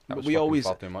 days. That was we fucking always,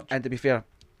 far too much. and to be fair,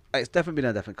 it's different being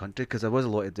in a different country because there was a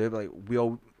lot to do. But like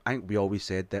I think we always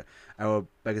said that our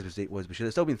biggest mistake was we should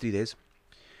have still been 3 days,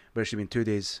 but it should have been 2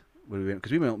 days where we went,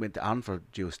 because we went to Arn for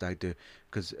Geo Stag Do,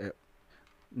 because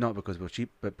not because we're cheap,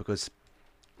 but because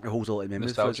it holds a lot of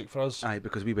memories Nostalgic for us. Aye,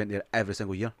 because we went there every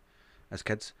single year as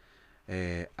kids,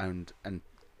 and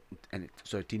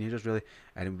sorry, teenagers really,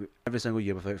 and every single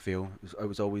year without fail, it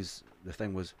was always, the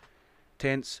thing was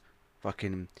tents,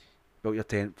 fucking built your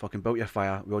tent, fucking built your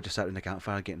fire. We all just sat around the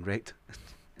campfire getting wrecked.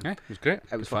 Yeah, it was great.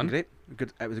 It was fun. fucking great.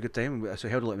 Good. It was a good time. So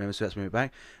I held a lot of memories, so that's when we went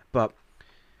back. But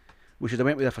we should have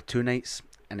went there for 2 nights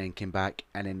and then came back,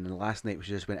 and then the last night we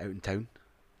should just went out in town.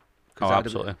 Oh,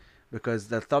 absolutely. Because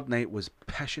the third night was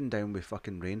pissing down with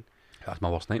fucking rain, That's my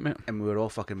worst night, mate. and we were all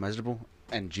fucking miserable.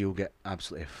 And Gio get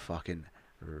absolutely fucking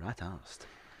rat-arsed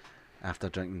after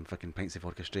drinking fucking pints of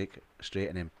vodka straight,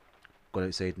 and then going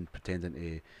outside and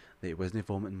pretending that he wasn't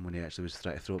vomiting when he actually was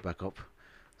trying to throw it back up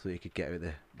so he could get out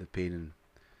the pain and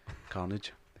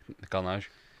carnage. The carnage.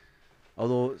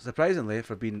 Although, surprisingly,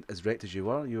 for being as wrecked as you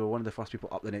were one of the first people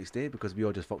up the next day, because we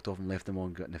all just fucked off and left them all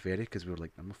and got in the ferry, because we were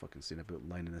like, I'm not fucking seeing about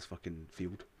lying in this fucking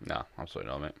field. Nah,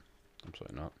 absolutely not, mate.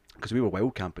 Absolutely not. Because we were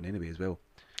wild camping anyway as well.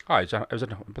 Oh, it was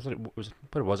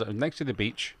where was it? It was next to the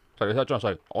beach. Sorry,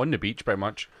 on the beach, pretty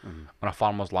much, on a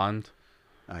farmer's land.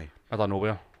 Aye. I don't know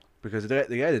where. Because the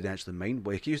guy didn't actually mind,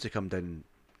 but he used to come down,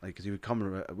 like, because he would come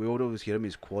around, we would always hear him,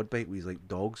 his quad bike with his, like,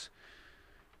 dogs.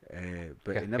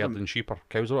 But he never... Herding sheep or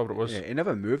cows or whatever it was. Yeah, he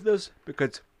never moved us,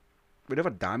 because we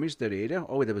never damaged their area.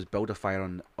 All we did was build a fire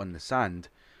on the sand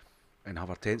and have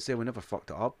our tents there. We never fucked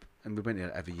it up, and we went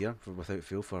there every year without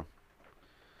fail for,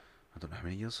 I don't know how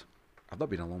many years. I've not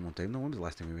been a long time though. When was the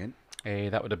last time we went?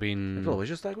 That would have been... It probably was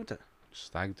just stag, wasn't it?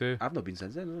 Stag do. I've not been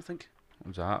since then, I don't think. What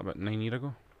was that? About 9 years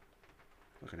ago?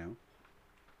 Fucking hell.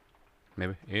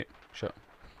 Maybe 8. Shit.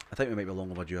 I think we might be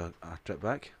long overdue a trip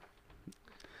back.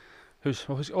 Who's?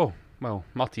 Oh, well,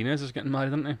 Martinez is getting married,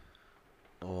 isn't he?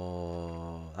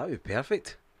 Oh, that would be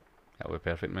perfect. That would be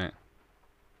perfect, mate.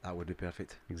 That would be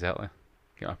perfect. Exactly.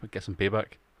 Get some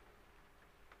payback.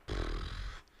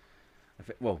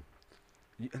 Well,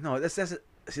 no, this is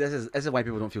why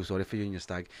people don't feel sorry for you and your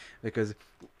stag, because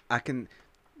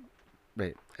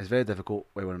it's very difficult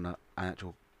when we're on an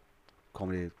actual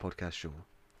comedy podcast show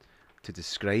to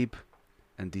describe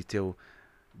in detail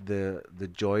the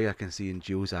joy I can see in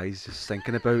Gio's eyes just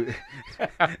thinking about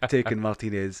taking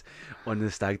Martinez on the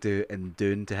stag do and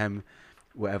doing to him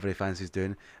whatever he fancies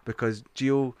doing, because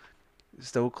Gio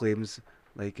still claims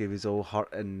Like he was all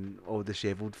hurt and all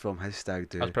dishevelled from his stag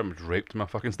do. I was pretty much raped my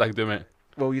fucking stag do, mate.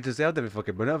 Well, you deserved every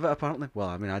fucking minute of it, apparently. Well,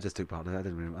 I mean, I just took part of it. I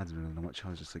didn't really know much. I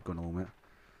was just like going along with it.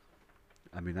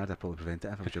 I mean, I'd have probably prevented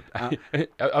it if I was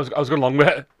your... I was going along with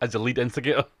it as the lead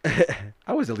instigator.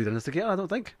 I was the lead instigator, I don't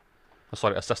think. Oh,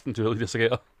 sorry, assistant to the lead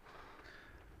instigator.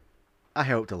 I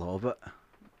helped a little bit.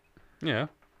 Yeah.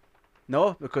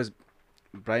 No, because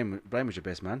Brian was your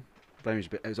best man.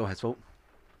 It was all his fault.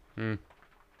 Hmm.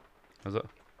 Is it?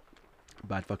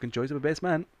 Bad fucking choice of a best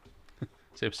man.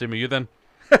 Same with you then.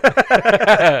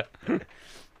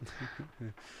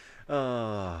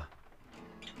 Oh.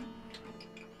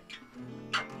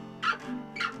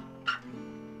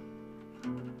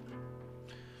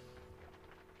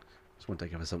 Just want to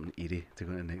give us something eerie to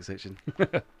go into the next section.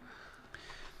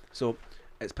 So,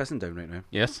 it's pissing down right now.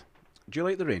 Yes. Do you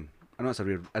like the rain? I know it's a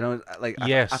weird. I know, like,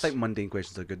 Yes. I think mundane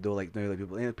questions are good though. Like now, like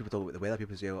people talk about the weather.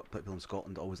 People say, people in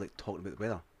Scotland always like talking about the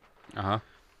weather. Uh-huh.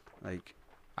 Like,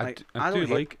 I don't do hate-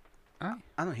 like... I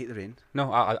don't hate the rain.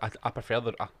 No, I prefer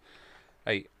the...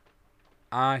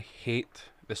 I hate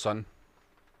the sun.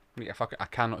 Like, I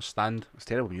cannot stand It's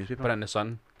terrible newspaper. putting in the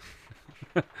sun.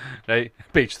 Right,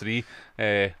 page 3.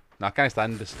 No, I can't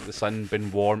stand the sun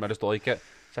being warm. I just don't like it.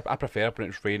 So I prefer when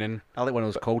it's raining. I like one of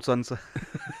those cold suns.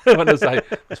 When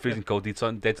it's freezing cold,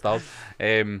 dead stars.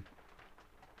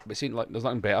 But see, like, there's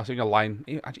nothing better. So you're lying,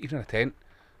 even in a tent,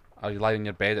 or you're lying in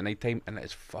your bed at night time, and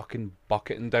it's fucking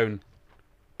bucketing down.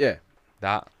 Yeah.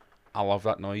 I love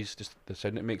that noise. Just the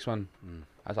sound it makes, man.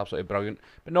 That's absolutely brilliant.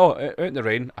 But no, out in the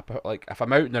rain, if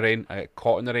I'm out in the rain, I get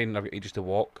caught in the rain, and I've got ages to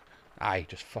walk. Aye,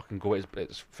 just fucking go.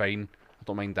 It's fine. I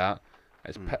don't mind that.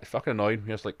 It's fucking annoying.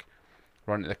 You're just like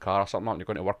running to the car or something, and you're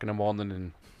going to work in the morning,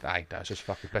 and aye, that's just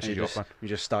fucking pisses you off, man. You're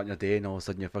just starting your day, and all of a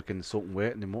sudden you're fucking soaking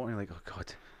wet in the morning. You're like, oh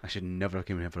god, I should never have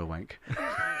come in here for a wank.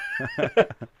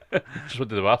 Just went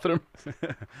to the bathroom.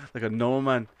 Like a normal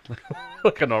man.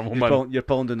 Like a normal man. You're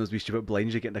pulling down those wee stupid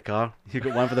blinds you get in the car. You've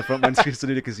got one for the front windscreen so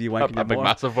you can see you wanking A your big motor.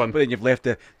 massive one. But then you've left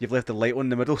the light on in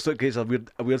the middle, so it creates a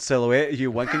weird silhouette of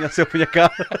you wanking yourself in your car.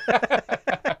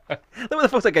 Look what the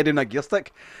fuck's that guy doing that gear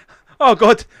stick? Oh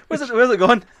god, where's it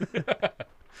gone?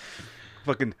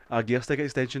 Fucking a gear stick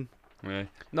extension. Yeah.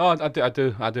 No, I do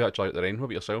actually like the rain. What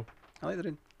about yourself? I like the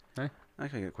rain. Aye. I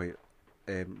think it quite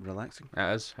relaxing.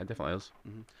 It is. It definitely is.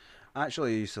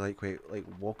 Actually, I used to like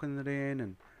walking in the rain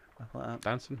and stuff like that.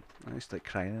 Dancing. I used to like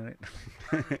crying in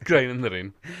it. Crying in the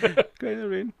rain. Crying in the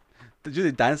rain. Did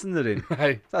you dance in the rain? Is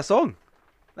Aye. that a song?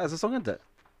 That's a song, isn't it?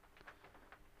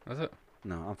 Is it?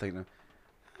 No, I'm thinking.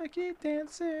 I keep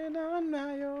dancing on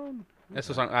my own. It's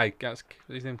the song. Aye. What's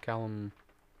his name? Callum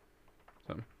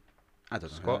I don't know.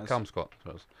 Scott. Callum Scott. That's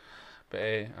what it is.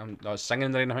 But I was singing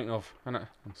in the rain. I think of, innit?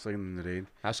 I'm singing in the rain.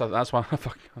 That's one. That's what I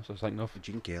was thinking of.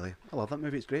 Gene Kelly. I love that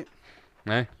movie. It's great.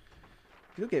 Aye.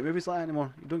 You don't get movies like that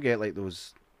anymore. You don't get like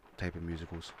those type of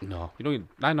musicals. No, you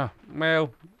don't. No.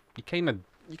 Well, you kind of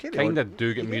You get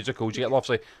do get musicals. You get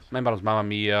obviously. Remember, there was Mamma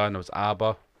Mia and there was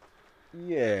ABBA,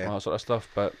 Yeah. all that sort of stuff.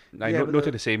 But Yeah, not but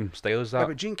to the same style as Yeah, that.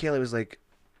 but Gene Kelly was like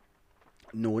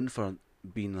known for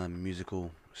being a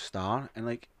musical star, and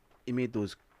like he made more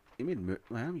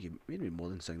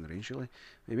than Sing in the Rain. Surely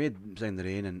he made Sing in the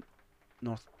Rain and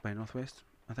North by Northwest,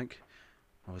 I think.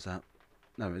 Or was that?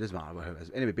 No, it doesn't matter how it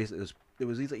is. Anyway, basically, there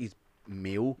was these like these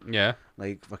male, Yeah.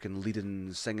 like fucking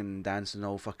leading, singing, dancing,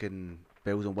 all fucking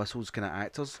bells and whistles kind of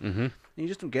actors. Mhm. And you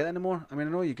just don't get it anymore. I mean,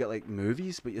 I know you get like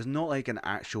movies, but there's not like an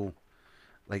actual,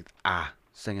 like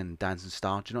singing, dancing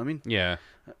star. Do you know what I mean? Yeah.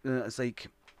 It's like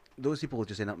those people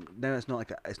just end up now. It's not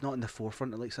like it's not in the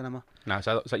forefront of like cinema. Nah, it's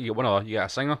like you get one of you get a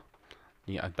singer,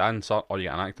 you get a dancer, or you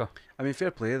get an actor. I mean,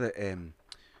 fair play that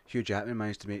Hugh Jackman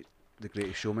managed to make The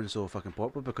Greatest Showman so fucking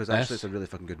popular because Yes. actually it's a really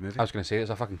fucking good movie. I was gonna say it's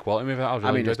a fucking quality movie. I was I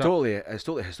really mean, it's enjoyed it.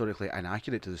 totally historically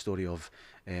inaccurate to the story of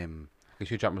Because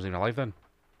Hugh Jackman wasn't even alive then.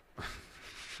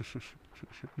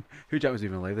 Hugh Jackman was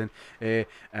even alive then.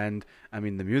 And I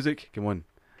mean, the music. Come on.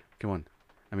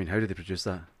 I mean, how did they produce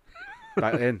that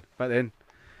back then? But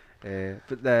where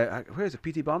is it?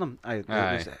 P.T. Barnum. It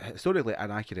was historically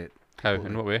inaccurate. How? Totally.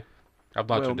 In what way? I've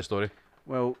not Well, read the story.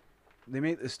 Well, they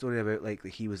make this story about like that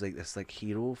he was like this like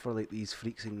hero for like these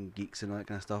freaks and geeks and all that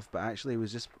kind of stuff, but actually it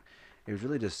was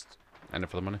really just In it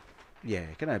for the money. yeah,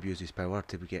 kind of abused his power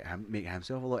to make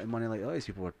himself a lot of money. Like all these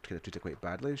people were kind of treated quite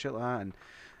badly and shit like that, and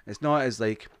it's not as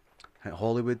like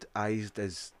Hollywoodized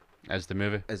As the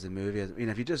movie. as the movie. I mean,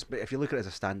 if you look at it as a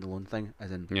standalone thing,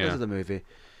 as in Yeah. this is the movie.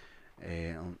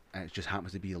 And it just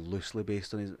happens to be loosely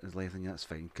based on his life, and that's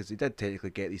fine because he did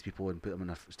technically get these people and put them on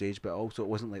a stage, but also it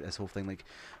wasn't like this whole thing like,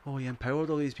 oh, he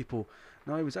empowered all these people.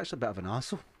 No, he was actually a bit of an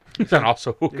arsehole. He's an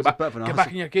arsehole. He's Get a back, bit of an get back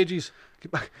arsehole. in your cages.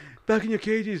 Get back in your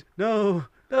cages. No.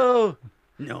 No.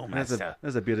 No,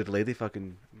 There's a bearded lady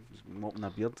fucking mopping her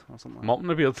beard or something. Mopping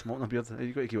the beard. Mopping her beard.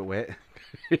 You got to keep it wet.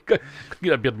 Get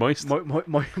that beard moist.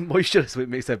 Moisture is what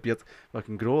makes that beard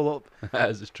fucking grow a lot. That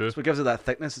is true. It's what gives it that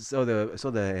thickness. It's all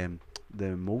the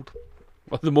mold.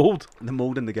 What, the mould? The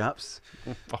mold in the gaps.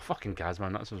 Oh, fucking Gaz,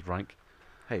 man. That's his rank.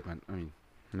 Hey man, I mean,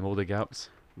 The mouldy gaps.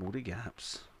 moldy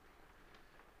gaps.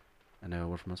 And now a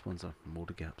word from our sponsor,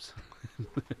 moldy gaps.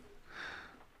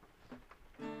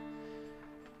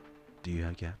 Do you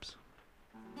have gaps?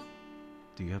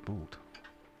 Do you have mold?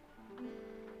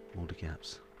 Moldy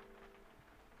gaps.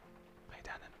 Hey,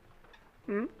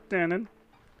 Dannon. Dannon.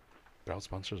 Proud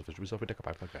sponsors of the Stupid Stuff We Take a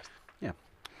podcast. Yeah.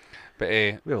 But,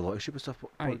 We have a lot of stupid stuff.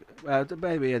 Aye. By the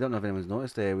way, I don't know if anyone's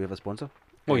noticed, we have a sponsor.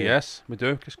 oh, yes, we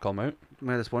do. Just call them out. We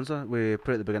had a sponsor. We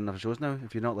put it at the beginning of the shows now.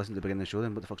 If you're not listening to the beginning of the show,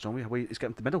 then what the fuck's wrong with you? Why are you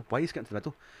skipping to the middle? Why are you skipping to the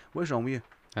middle? What is wrong with you?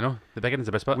 I know. The beginning's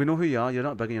the best bit. We know who you are. You're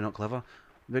not big and you're not clever.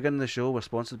 The beginning of the show, we're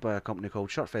sponsored by a company called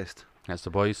Shirtfest. That's the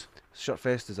boys.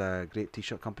 Shirtfest is a great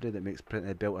t-shirt company that makes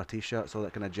printed belter t-shirts, all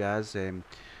that kind of jazz. They're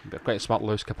quite a smart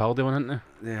Lewis Capaldi one, aren't they?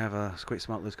 They have a quite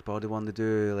smart Lewis Capaldi one. They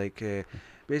do like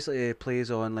basically plays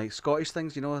on like Scottish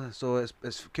things, you know. So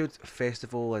it's good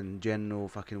festival and general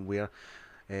fucking wear,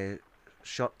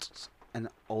 shirts and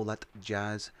all that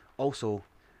jazz. Also,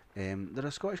 they're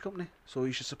a Scottish company, so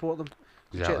you should support them.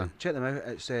 Exactly. Check them out.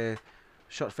 It's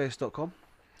shirtfest.com.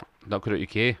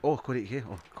 .co.uk. Oh, .co.uk.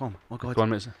 Oh, come. Oh God. Go on,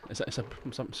 mate. It's a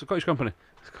Scottish company.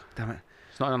 Damn it.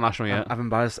 It's not international yet. I've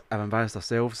embarrassed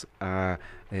ourselves. I'm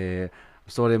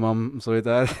sorry, Mum. I'm sorry,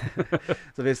 Dad.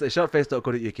 So basically,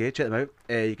 shirtfest.co.uk. Check them out.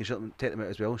 You can take them out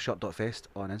as well. Shirt.fest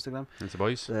on Instagram. It's the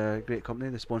boys. Great company.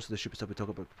 They sponsor the Stupid Stuff We Talk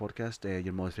About podcast.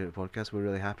 Your most favourite podcast. We're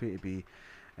really happy to be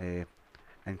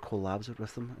in collabs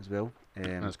with them as well.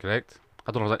 That's correct.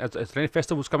 I don't know. Is there any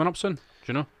festivals coming up soon? Do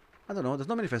you know? I don't know. There's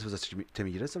not many festivals this time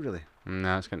of year, is there really?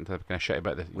 Nah, it's getting to the kind of shitty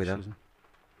bit of the Wait, season.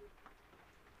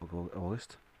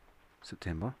 August,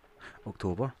 September,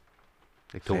 October,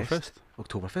 Oktoberfest.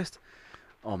 Oktoberfest.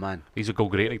 Oh man, These would go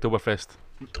great at Oktoberfest.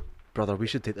 brother, we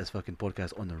should take this fucking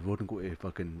podcast on the road and go to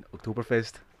fucking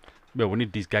Oktoberfest. Well, we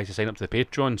need these guys to sign up to the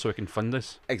Patreon so we can fund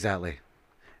this. Exactly.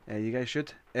 You guys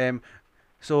should.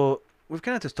 So we've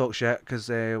kind of just talked shit because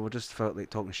we just felt like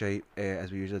talking shit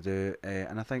as we usually do,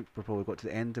 and I think we've probably got to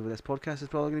the end of what this podcast is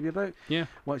probably going to be about. Yeah.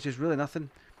 Which is really nothing.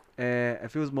 It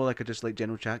feels more like a just like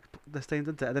general chat this time,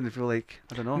 didn't it? I didn't feel like,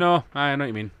 I don't know. No, I know what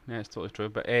you mean. Yeah, it's totally true.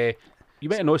 But you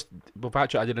might have noticed we've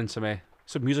actually added in some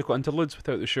musical interludes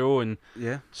without the show and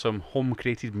Yeah. some home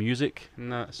created music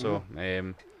and that. So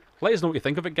let us know what you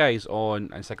think of it, guys, on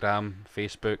Instagram,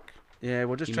 Facebook. Yeah,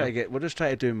 we'll just try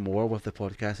to do more with the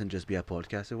podcast and just be a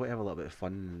podcast. So we'll have a little bit of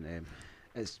fun. And,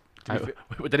 it's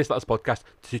We did start this podcast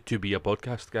to be a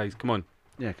podcast, guys. Come on.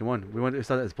 yeah, come on. We want to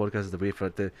start this podcast as a way for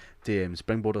it to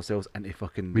springboard ourselves into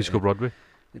fucking Musical Broadway.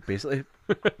 basically.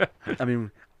 I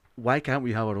mean, why can't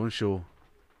we have our own show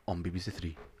on BBC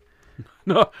Three?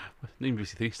 No, not even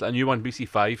BC3. It's a new one,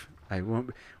 BC5. We're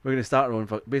going to start our own.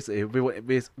 Basically, we're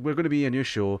going to be a new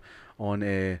show on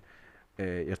your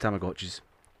Tamagotchis.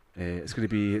 It's going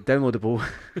to be downloadable,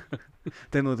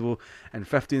 downloadable in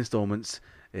 50 installments,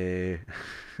 in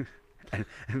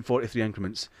 43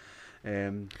 increments.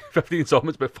 15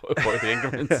 installments, but 43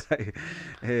 increments.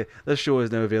 This show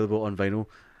is now available on vinyl.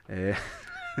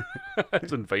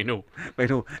 It's on vinyl.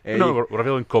 Vinyl. No, we're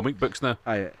available in comic books now.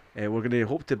 We're going to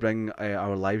hope to bring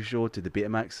our live show to the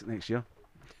Betamax next year.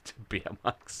 To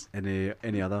Betamax.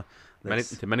 Any other.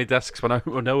 To mini discs.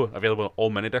 We're now available on all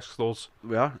mini disc stores.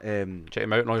 We are. Check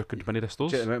them out on all your good mini disc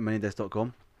stores. Check them out,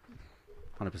 minidisc.com.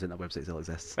 100% that website still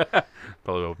exists.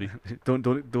 Probably will be.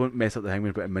 Don't mess up the thing when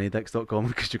you put in minidisc.com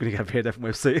because you're going to get a very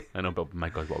different website. I know, but my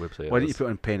God, what website Why it don't you is. put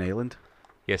on Pen Island?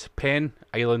 Yes,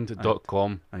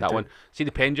 penisland.com. I That do. one. See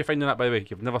the pens you're finding that, by the way?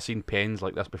 You've never seen pens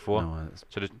like this before. No, it's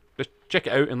So just check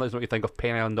it out and let us know what you think of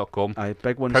penisland.com.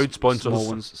 big ones, Proud sponsors. small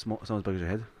ones, some as big as your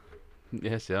head.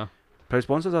 Yes, yeah. Proud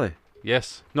sponsors, are they?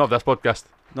 Yes. Not of this podcast.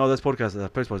 No, this podcast is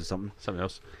proud sponsor something. Something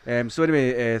else. So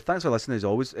anyway, thanks for listening as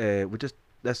always. We just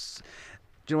this.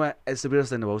 Do you know what? It's the weirdest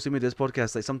thing in the world. See, we do this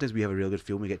podcast. Like sometimes we have a really good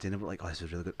film. We get to end and we're like, oh, this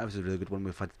is really good. That was a really good one.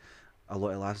 We've had a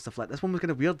lot of laughs and stuff like that. This one was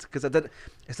kind of weird because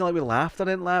it's not like we laughed or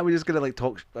anything like that. We just gonna like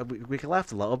talk. We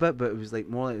laughed a little bit, but it was like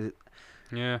more like.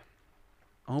 Yeah.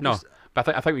 I hope No, it's- but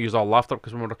I think we used all laughter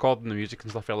because when we were recording the music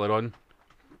and stuff earlier on,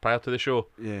 prior to the show,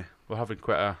 Yeah. we're having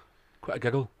quite a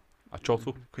giggle, a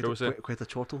chortle, shall we say? Quite a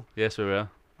chortle. Yes, we were.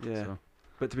 Yeah. So,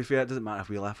 But to be fair, it doesn't matter if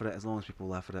we laugh at it, as long as people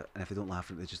laugh at it, and if they don't laugh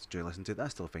at it, they just enjoy listening to it.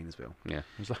 That's still fine as well. yeah.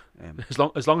 Um, As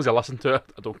long as I listen to it,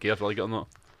 I don't care if I like it or not.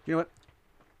 You know what?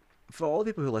 For all the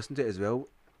people who listen to it as well,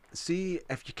 see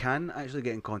if you can actually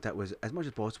get in contact with us as much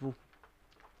as possible,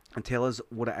 and tell us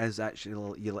what it is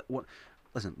actually you like. What?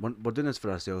 Listen, we're doing this for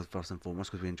ourselves first and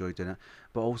foremost because we enjoy doing it,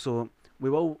 but also we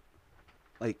will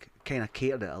like kind of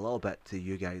cater it a little bit to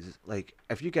you guys. Like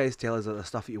if you guys tell us the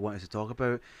stuff that you want us to talk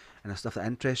about and the stuff that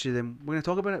interests you, then we're going to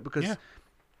talk about it because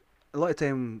a lot of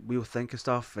time we'll think of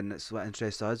stuff and it's what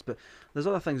interests us, but there's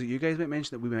other things that you guys might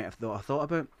mention that we might have thought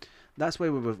about. That's why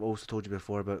we've also told you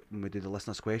before about when we do the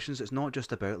listeners' questions. It's not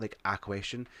just about like a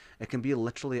question. It can be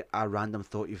literally a random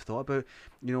thought you've thought about.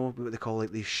 You know what they call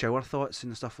like these shower thoughts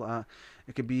and stuff like that.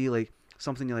 It could be like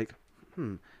something you're like,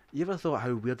 you ever thought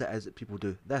how weird it is that people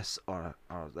do this or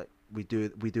like we do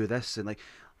this, and like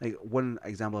one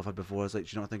example I've had before is like,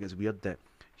 do you not think it's weird that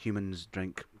humans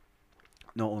drink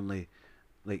not only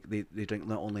like they drink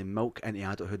not only milk into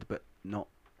adulthood but not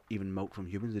even milk from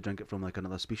humans, they drink it from like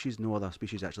another species. No other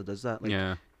species actually does that.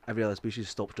 Like every other species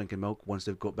stops drinking milk once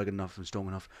they've got big enough and strong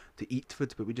enough to eat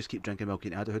food, but we just keep drinking milk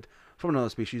into adulthood from another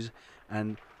species.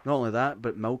 And not only that,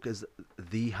 but milk is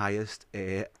the highest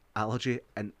allergy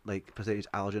and like percentage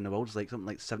allergy in the world. It's like something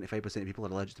like 75% of people are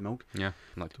allergic to milk. Yeah,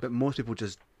 lactose. But most people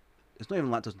just, it's not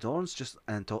even lactose intolerance,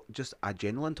 just a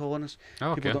general intolerance.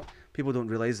 Oh, okay. People don't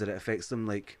realise that it affects them,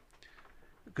 like,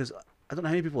 because I don't know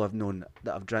how many people I've known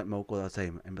that have drank milk all the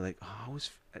time and be like, oh, I always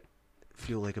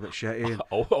feel like a bit shitty. And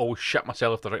I'll shit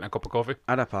myself after drinking a cup of coffee.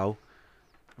 I had a pal.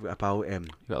 I've got a pal. You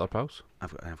got other pals?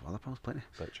 I've got other pals, plenty.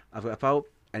 Bitch. I've got a pal,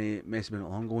 and he messaged me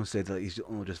not long ago and said that he's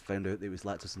only just found out that he was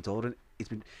lactose intolerant.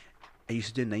 I used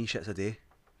to do 9 shits a day.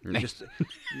 Just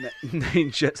 9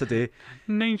 shits a day.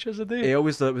 9 shits a day? He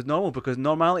always thought it was normal because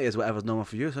normality is whatever's normal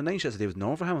for you. So 9 shits a day was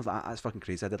normal for him. I was like, that's fucking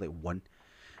crazy. I did like 1.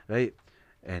 Right?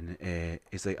 And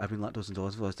he's like, I've been lactose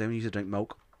intolerant for the last time. He used to drink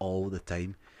milk all the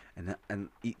time and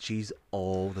eat cheese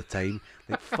all the time.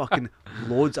 Like fucking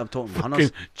loads. I'm talking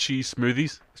runners. Cheese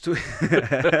smoothies. So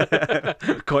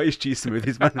cottage cheese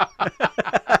smoothies, man.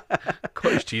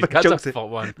 Cottage cheese. That's a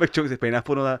fun one. Big chunks of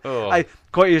pineapple and all that. Oh. Aye,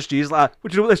 cottage cheese. Like,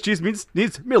 what do you know what this cheese means?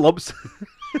 Needs me lumps.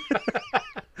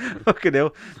 Fucking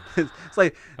hell. It's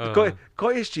like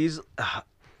cottage cheese.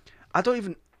 I don't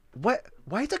even. What?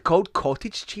 Why is it called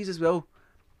cottage cheese as well?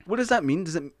 What does that mean?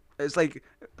 It's like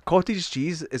cottage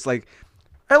cheese. It's like,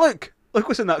 hey, look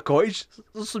what's in that cottage.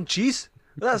 There's some cheese.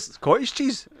 That's cottage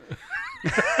cheese.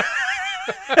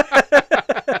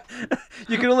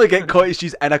 You can only get cottage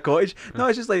cheese in a cottage. No,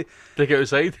 it's just like take it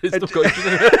outside. It's no cottage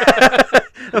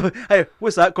cheese. Hey,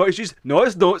 what's that cottage cheese? No,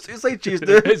 it's not. It's like cheese,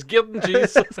 dude. It's Geared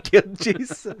cheese. It's Geared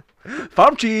cheese.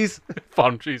 Farm cheese.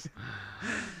 Farm cheese.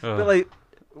 But like,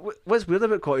 what's weird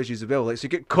about cottage cheese as well? Like, so you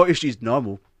get cottage cheese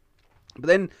normal, but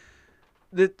then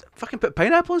they fucking put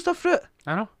pineapple and stuff through it.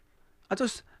 I know.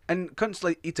 And cunts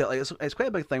like eat it. Like it's quite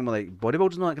a big thing with like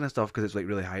bodybuilders and all that kind of stuff because it's like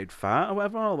really high in fat or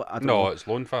whatever. I don't know. It's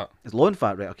low in fat. It's low in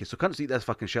fat, right? Okay, so cunts eat this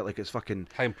fucking shit like it's fucking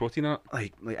high in protein in it.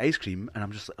 Like ice cream, and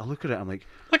I'm just like, I look at it, I'm like,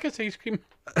 it's ice cream.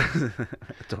 I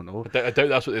don't know. I doubt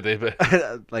that's what they do,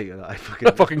 but like I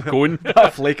fucking fucking cone,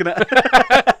 flaking it.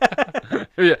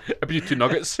 Yeah, I put you 2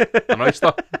 nuggets, an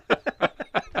oyster.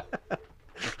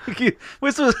 Okay,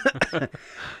 what's those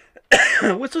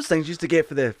things you used to get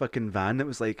for the fucking van? It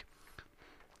was like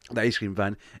the ice cream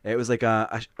van. It was like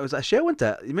it was a shell, wasn't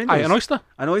it? You mean an oyster?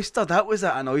 An oyster. That was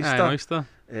it. An oyster. Aye, an oyster.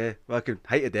 Yeah, fucking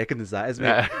height of decadence that is,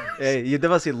 mate. You'd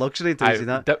never see luxury until you see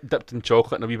that. Dipped in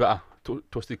chocolate and a wee bit of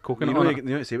toasted coconut on it. You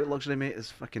know what to say about luxury, mate?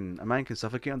 It's fucking a man can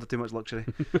suffocate under too much luxury.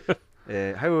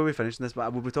 How are we finishing this?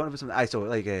 But we'll be talking about something. So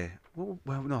like, well,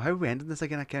 no, how are we ending this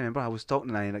again? I can't remember. I was talking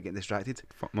and I ended up getting distracted.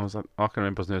 Fuck knows that. All I can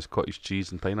remember now is cottage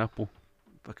cheese and pineapple.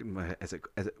 Fucking, is it?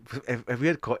 If we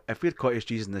had cottage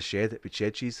cheese in the shed, it'd be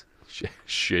shed cheese.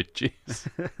 Shed cheese.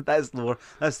 That's lower.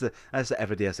 That's the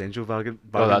everyday essential bargain.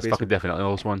 Oh, that's fucking definitely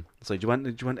the one. So do you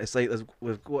want? It's like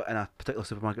we've got in a particular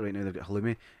supermarket right now. They've got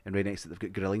halloumi, and right next to it they've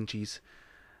got grilling cheese.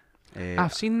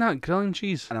 I've seen that grilling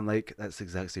cheese, and I'm like, that's the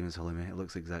exact same as halloumi. It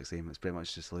looks the exact same. It's pretty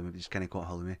much just halloumi. They just kind of call it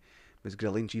halloumi, but it's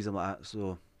grilling cheese. I'm like that.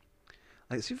 So,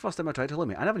 like, see, the first time I tried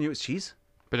halloumi, I never knew it was cheese.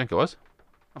 But I think it was.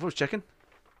 I thought it was chicken.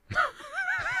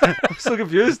 I'm so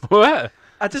confused. What?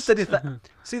 I just didn't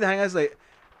see, the thing is, like,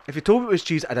 if you told me it was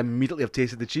cheese, I'd immediately have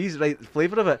tasted the cheese, right, the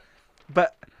flavour of it.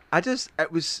 But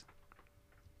it was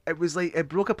like, it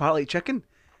broke apart like chicken.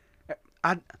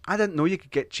 I didn't know you could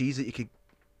get cheese that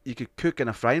you could cook in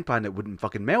a frying pan that wouldn't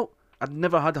fucking melt. I'd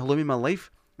never had halloumi in my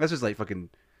life. This was like fucking,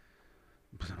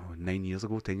 I don't know, 9 years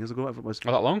ago, 10 years ago, whatever it was.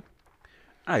 Oh, that long?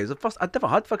 Aye, it was the first. I'd never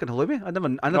had fucking halloumi. I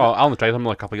never. I only tried them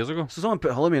like a couple of years ago. So someone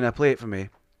put halloumi in a plate for me.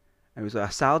 It was like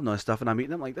a salad and all this stuff, and I'm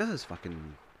eating it. I'm like, this is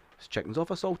fucking. This chicken's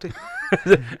awful salty.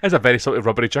 It's a very salty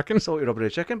rubbery chicken. Salty rubbery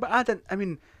chicken, but I didn't. I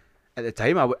mean, at the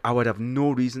time, I would have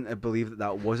no reason to believe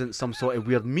that wasn't some sort of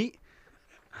weird meat.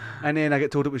 And then I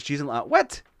get told it was cheese, and like,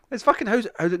 what? It's fucking, how's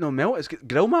it not melt? It's got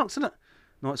grill marks in it.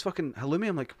 No, it's fucking halloumi.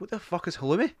 I'm like, what the fuck is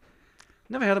halloumi?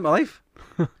 Never heard it in my life.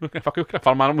 Fuck, what kind of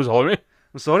farm animal's halloumi?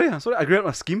 I'm sorry. I grew up in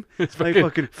a scheme. It's Like,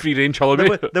 fucking free range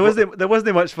halloumi. There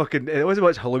wasn't much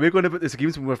halloumi going about the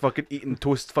schemes when we were fucking eating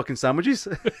toast fucking sandwiches.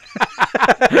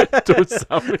 Toast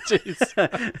sandwiches.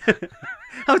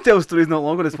 I'll tell stories not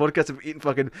long on this podcast of eating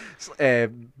fucking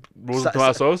Rose and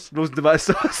tomato sauce. Rose and tomato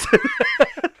sauce.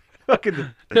 Fucking.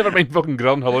 Never mind fucking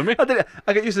grilling halloumi.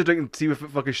 I get used to drinking tea with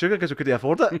fucking sugar because we couldn't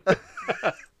afford it.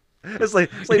 It's like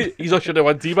He's not sure they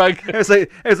want tea bag. It's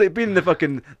like being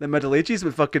in the Middle Ages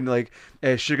when fucking like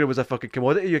sugar was a fucking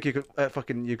commodity. You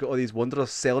got all these wanderers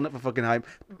selling it for fucking high,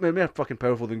 more fucking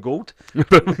powerful than gold.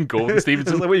 Gold, It's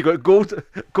Stevenson. like, what you got?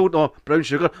 Gold, no, brown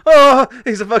sugar. Oh,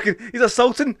 he's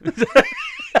assaulting.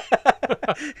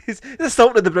 he's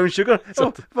assaulting the brown sugar.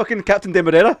 Oh, fucking Captain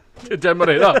Demerara.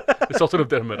 Demerara. The Sultan of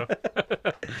Demerara.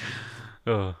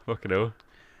 Oh, fucking hell.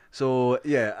 So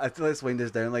yeah, let's wind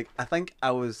this down. Like, I think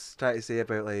I was trying to say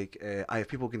about like, if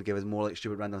people can give us more like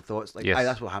stupid random thoughts, like, Yes.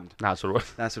 that's what happened. That's what it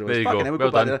was. That's what it was. There you Fucking go. hell, we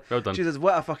Well go back done. there. Well done. Jesus,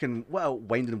 what a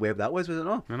winding web that was it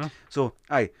not? I know. So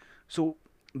so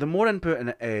the more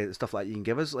input and stuff like you can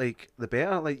give us, like, the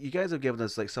better. Like, you guys have given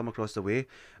us like some across the way,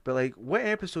 but like, what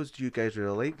episodes do you guys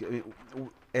really like? I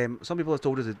mean, some people have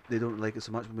told us that they don't like it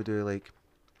so much when we do like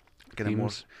kind of more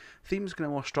themes, kind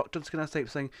of more structured kind of type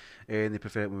thing, and they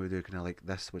prefer it when we do kind of like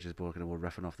this, which is more kind of more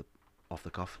riffing off the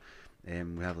cuff.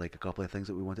 We have like a couple of things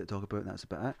that we wanted to talk about, and that's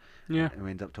about it. Yeah. And we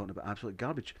end up talking about absolute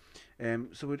garbage.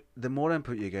 So the more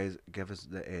input you guys give us,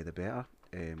 the better.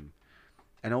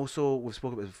 And also, we've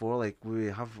spoken about this before, like, we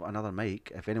have another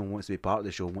mic. If anyone wants to be part of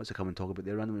the show and wants to come and talk about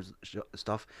their random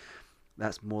stuff,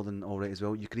 that's more than alright as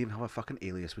well. You can even have a fucking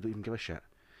alias. We don't even give a shit.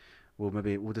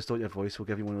 We'll distort your voice. We'll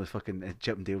give you one of those fucking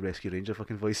Chip and Dale Rescue Ranger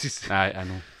fucking voices. I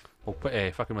know. We'll put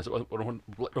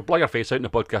we'll blur your face out in the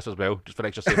podcast as well, just for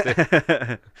extra safety.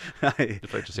 Aye.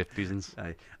 Just for extra safety reasons.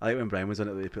 Aye. I like when Brian was on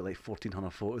it, they put like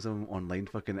 1,400 photos of him online,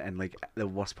 fucking, and like the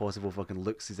worst possible fucking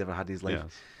looks he's ever had in his life.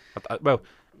 Yes. Well,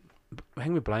 the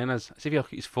thing with Brian is, see if you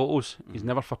look at his photos, he's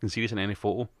never fucking serious in any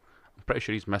photo. I'm pretty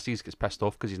sure his missus gets pissed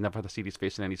off because he's never had a serious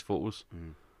face in any of his photos.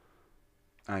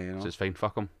 Aye, you know. So it's fine,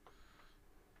 fuck him.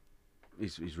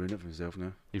 He's ruined it for himself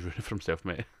now. He's ruined it for himself,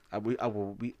 mate. I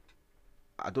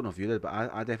don't know if you did, but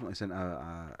I definitely sent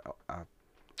a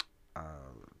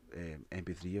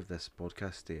MP3 of this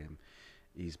podcast to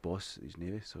his boss, his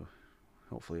Navy, so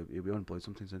hopefully he'll be unemployed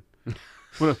sometime soon.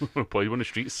 We're employed on the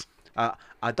streets.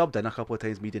 I dubbed in a couple of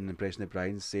times, me doing an impression of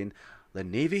Brian's saying, the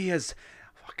Navy is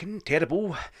fucking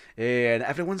terrible, and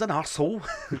everyone's an arsehole.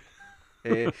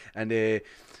 And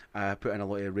I put in a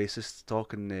lot of racist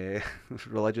talk and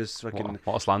religious fucking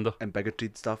What a slander. and bigotry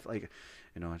stuff. Like,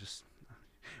 you know,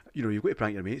 you've got to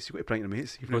prank your mates. You've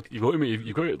got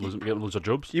You've got to get loads of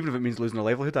jobs. even if it means losing a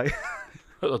livelihood.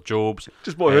 Their jobs,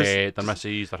 Just bought a house. their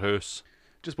missus, their house.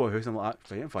 Just bought a house and I'm like,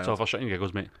 fine, fine. So for shitting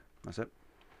giggles, mate. That's it.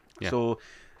 Yeah. So,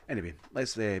 anyway,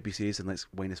 let's be serious and let's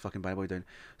wind this fucking bad boy down.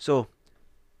 So,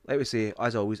 like we say,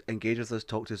 as always, engage with us,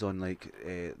 talk to us on like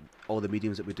all the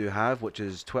mediums that we do have, which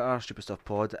is Twitter, Stupid Stuff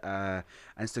Pod,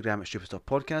 Instagram at Stupid Stuff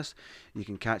Podcast. You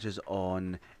can catch us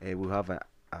on, we'll have a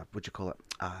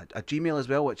Gmail as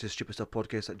well, which is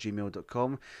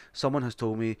stupidstuffpodcast@gmail.com. Someone has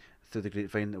told me through the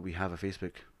grapevine that we have a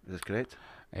Facebook. Is this correct?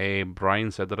 Brian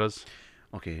said there is.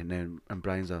 Okay, and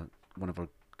Brian's one of our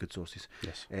good sources.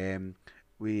 Yes.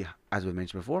 We, as we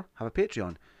mentioned before, have a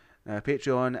Patreon.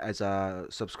 Patreon is a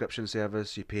subscription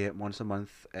service. You pay it once a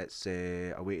month. It's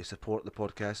a way to support the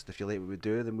podcast. If you like what we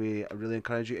do, then we really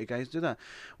encourage you to guys do that.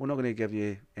 We're not going to give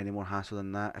you any more hassle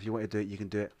than that. If you want to do it, you can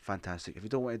do it. Fantastic. If you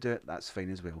don't want to do it, that's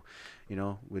fine as well. You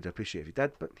know, we'd appreciate if you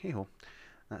did, but hey ho,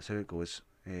 that's how it goes.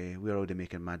 We're already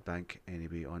making mad bank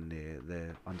anyway on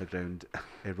the underground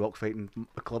rock fighting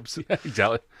clubs. Yeah,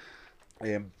 exactly.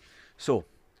 So,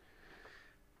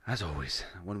 as always,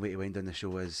 one way to wind down the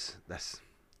show is this.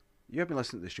 You have been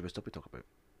listening to the Stupid Stuff we talk about.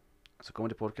 It's a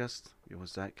comedy podcast. Your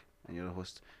host Zach, and you're a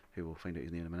host who will find out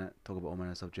his name in a minute. Talk about all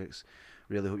manner of subjects.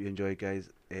 Really hope you enjoy, guys.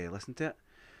 Listen to it.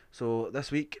 So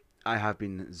this week I have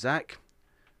been Zach.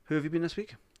 Who have you been this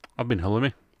week? I've been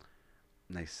Halloumi.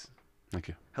 Nice. Thank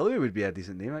you. Halloumi would be a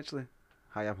decent name actually.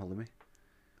 Hi, I'm Halloumi.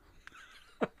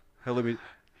 Halloumi.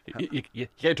 You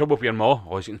get in trouble with your ma.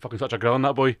 Oh, he's getting fucking such a grill on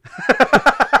that boy.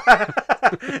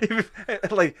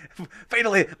 Like,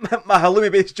 finally, my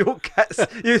halloumi based joke gets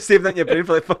you saved that in your brain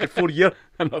for like fucking 4 years.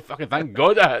 I'm not fucking thank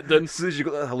God I had done. As soon as you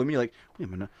got that halloumi, you're like, wait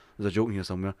a minute, there's a joke in here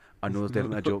somewhere. I know there's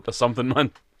definitely a joke. There's something,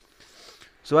 man.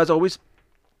 So as always,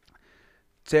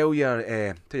 tell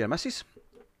your missus,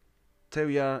 tell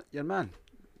your man,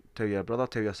 tell your brother,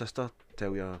 tell your sister,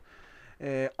 tell your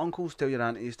uncles, tell your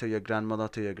aunties, tell your grandmother,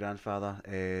 tell your grandfather,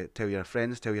 tell your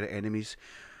friends, tell your enemies.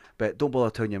 But don't bother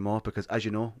telling your ma, because as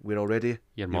you know, we're already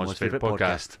Your mom's favourite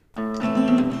podcast.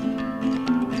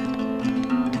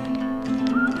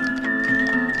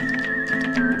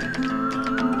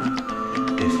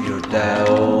 If you're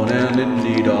down and in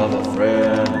need of a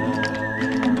friend,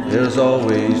 there's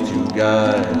always two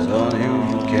guys on who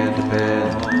you can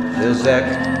depend. There's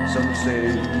Zach, some say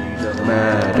he's a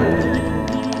mad.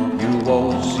 You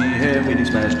won't see him eating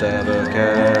smashed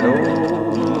avocado.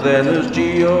 Then there's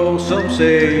Geo, some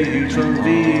say he's from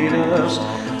Venus.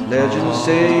 Legends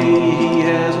say he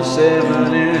has a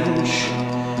 7-inch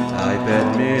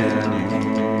iPad mini.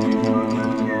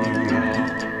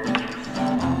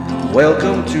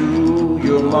 Welcome to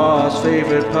your ma's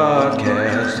favorite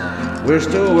podcast. We're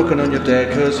still working on your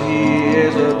dad cause he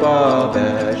is a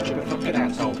barbage. Stupid fucking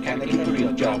asshole, can't get a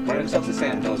real job. Wearing socks and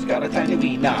sandals, got a tiny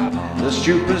wee knob. The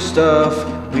stupid stuff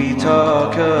we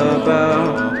talk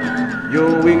about.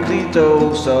 Your weekly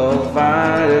dose of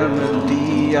vitamin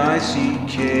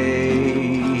D-I-C-K.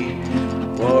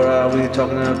 What are we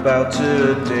talking about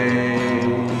today?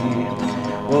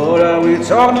 What are we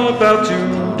talking about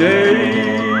today?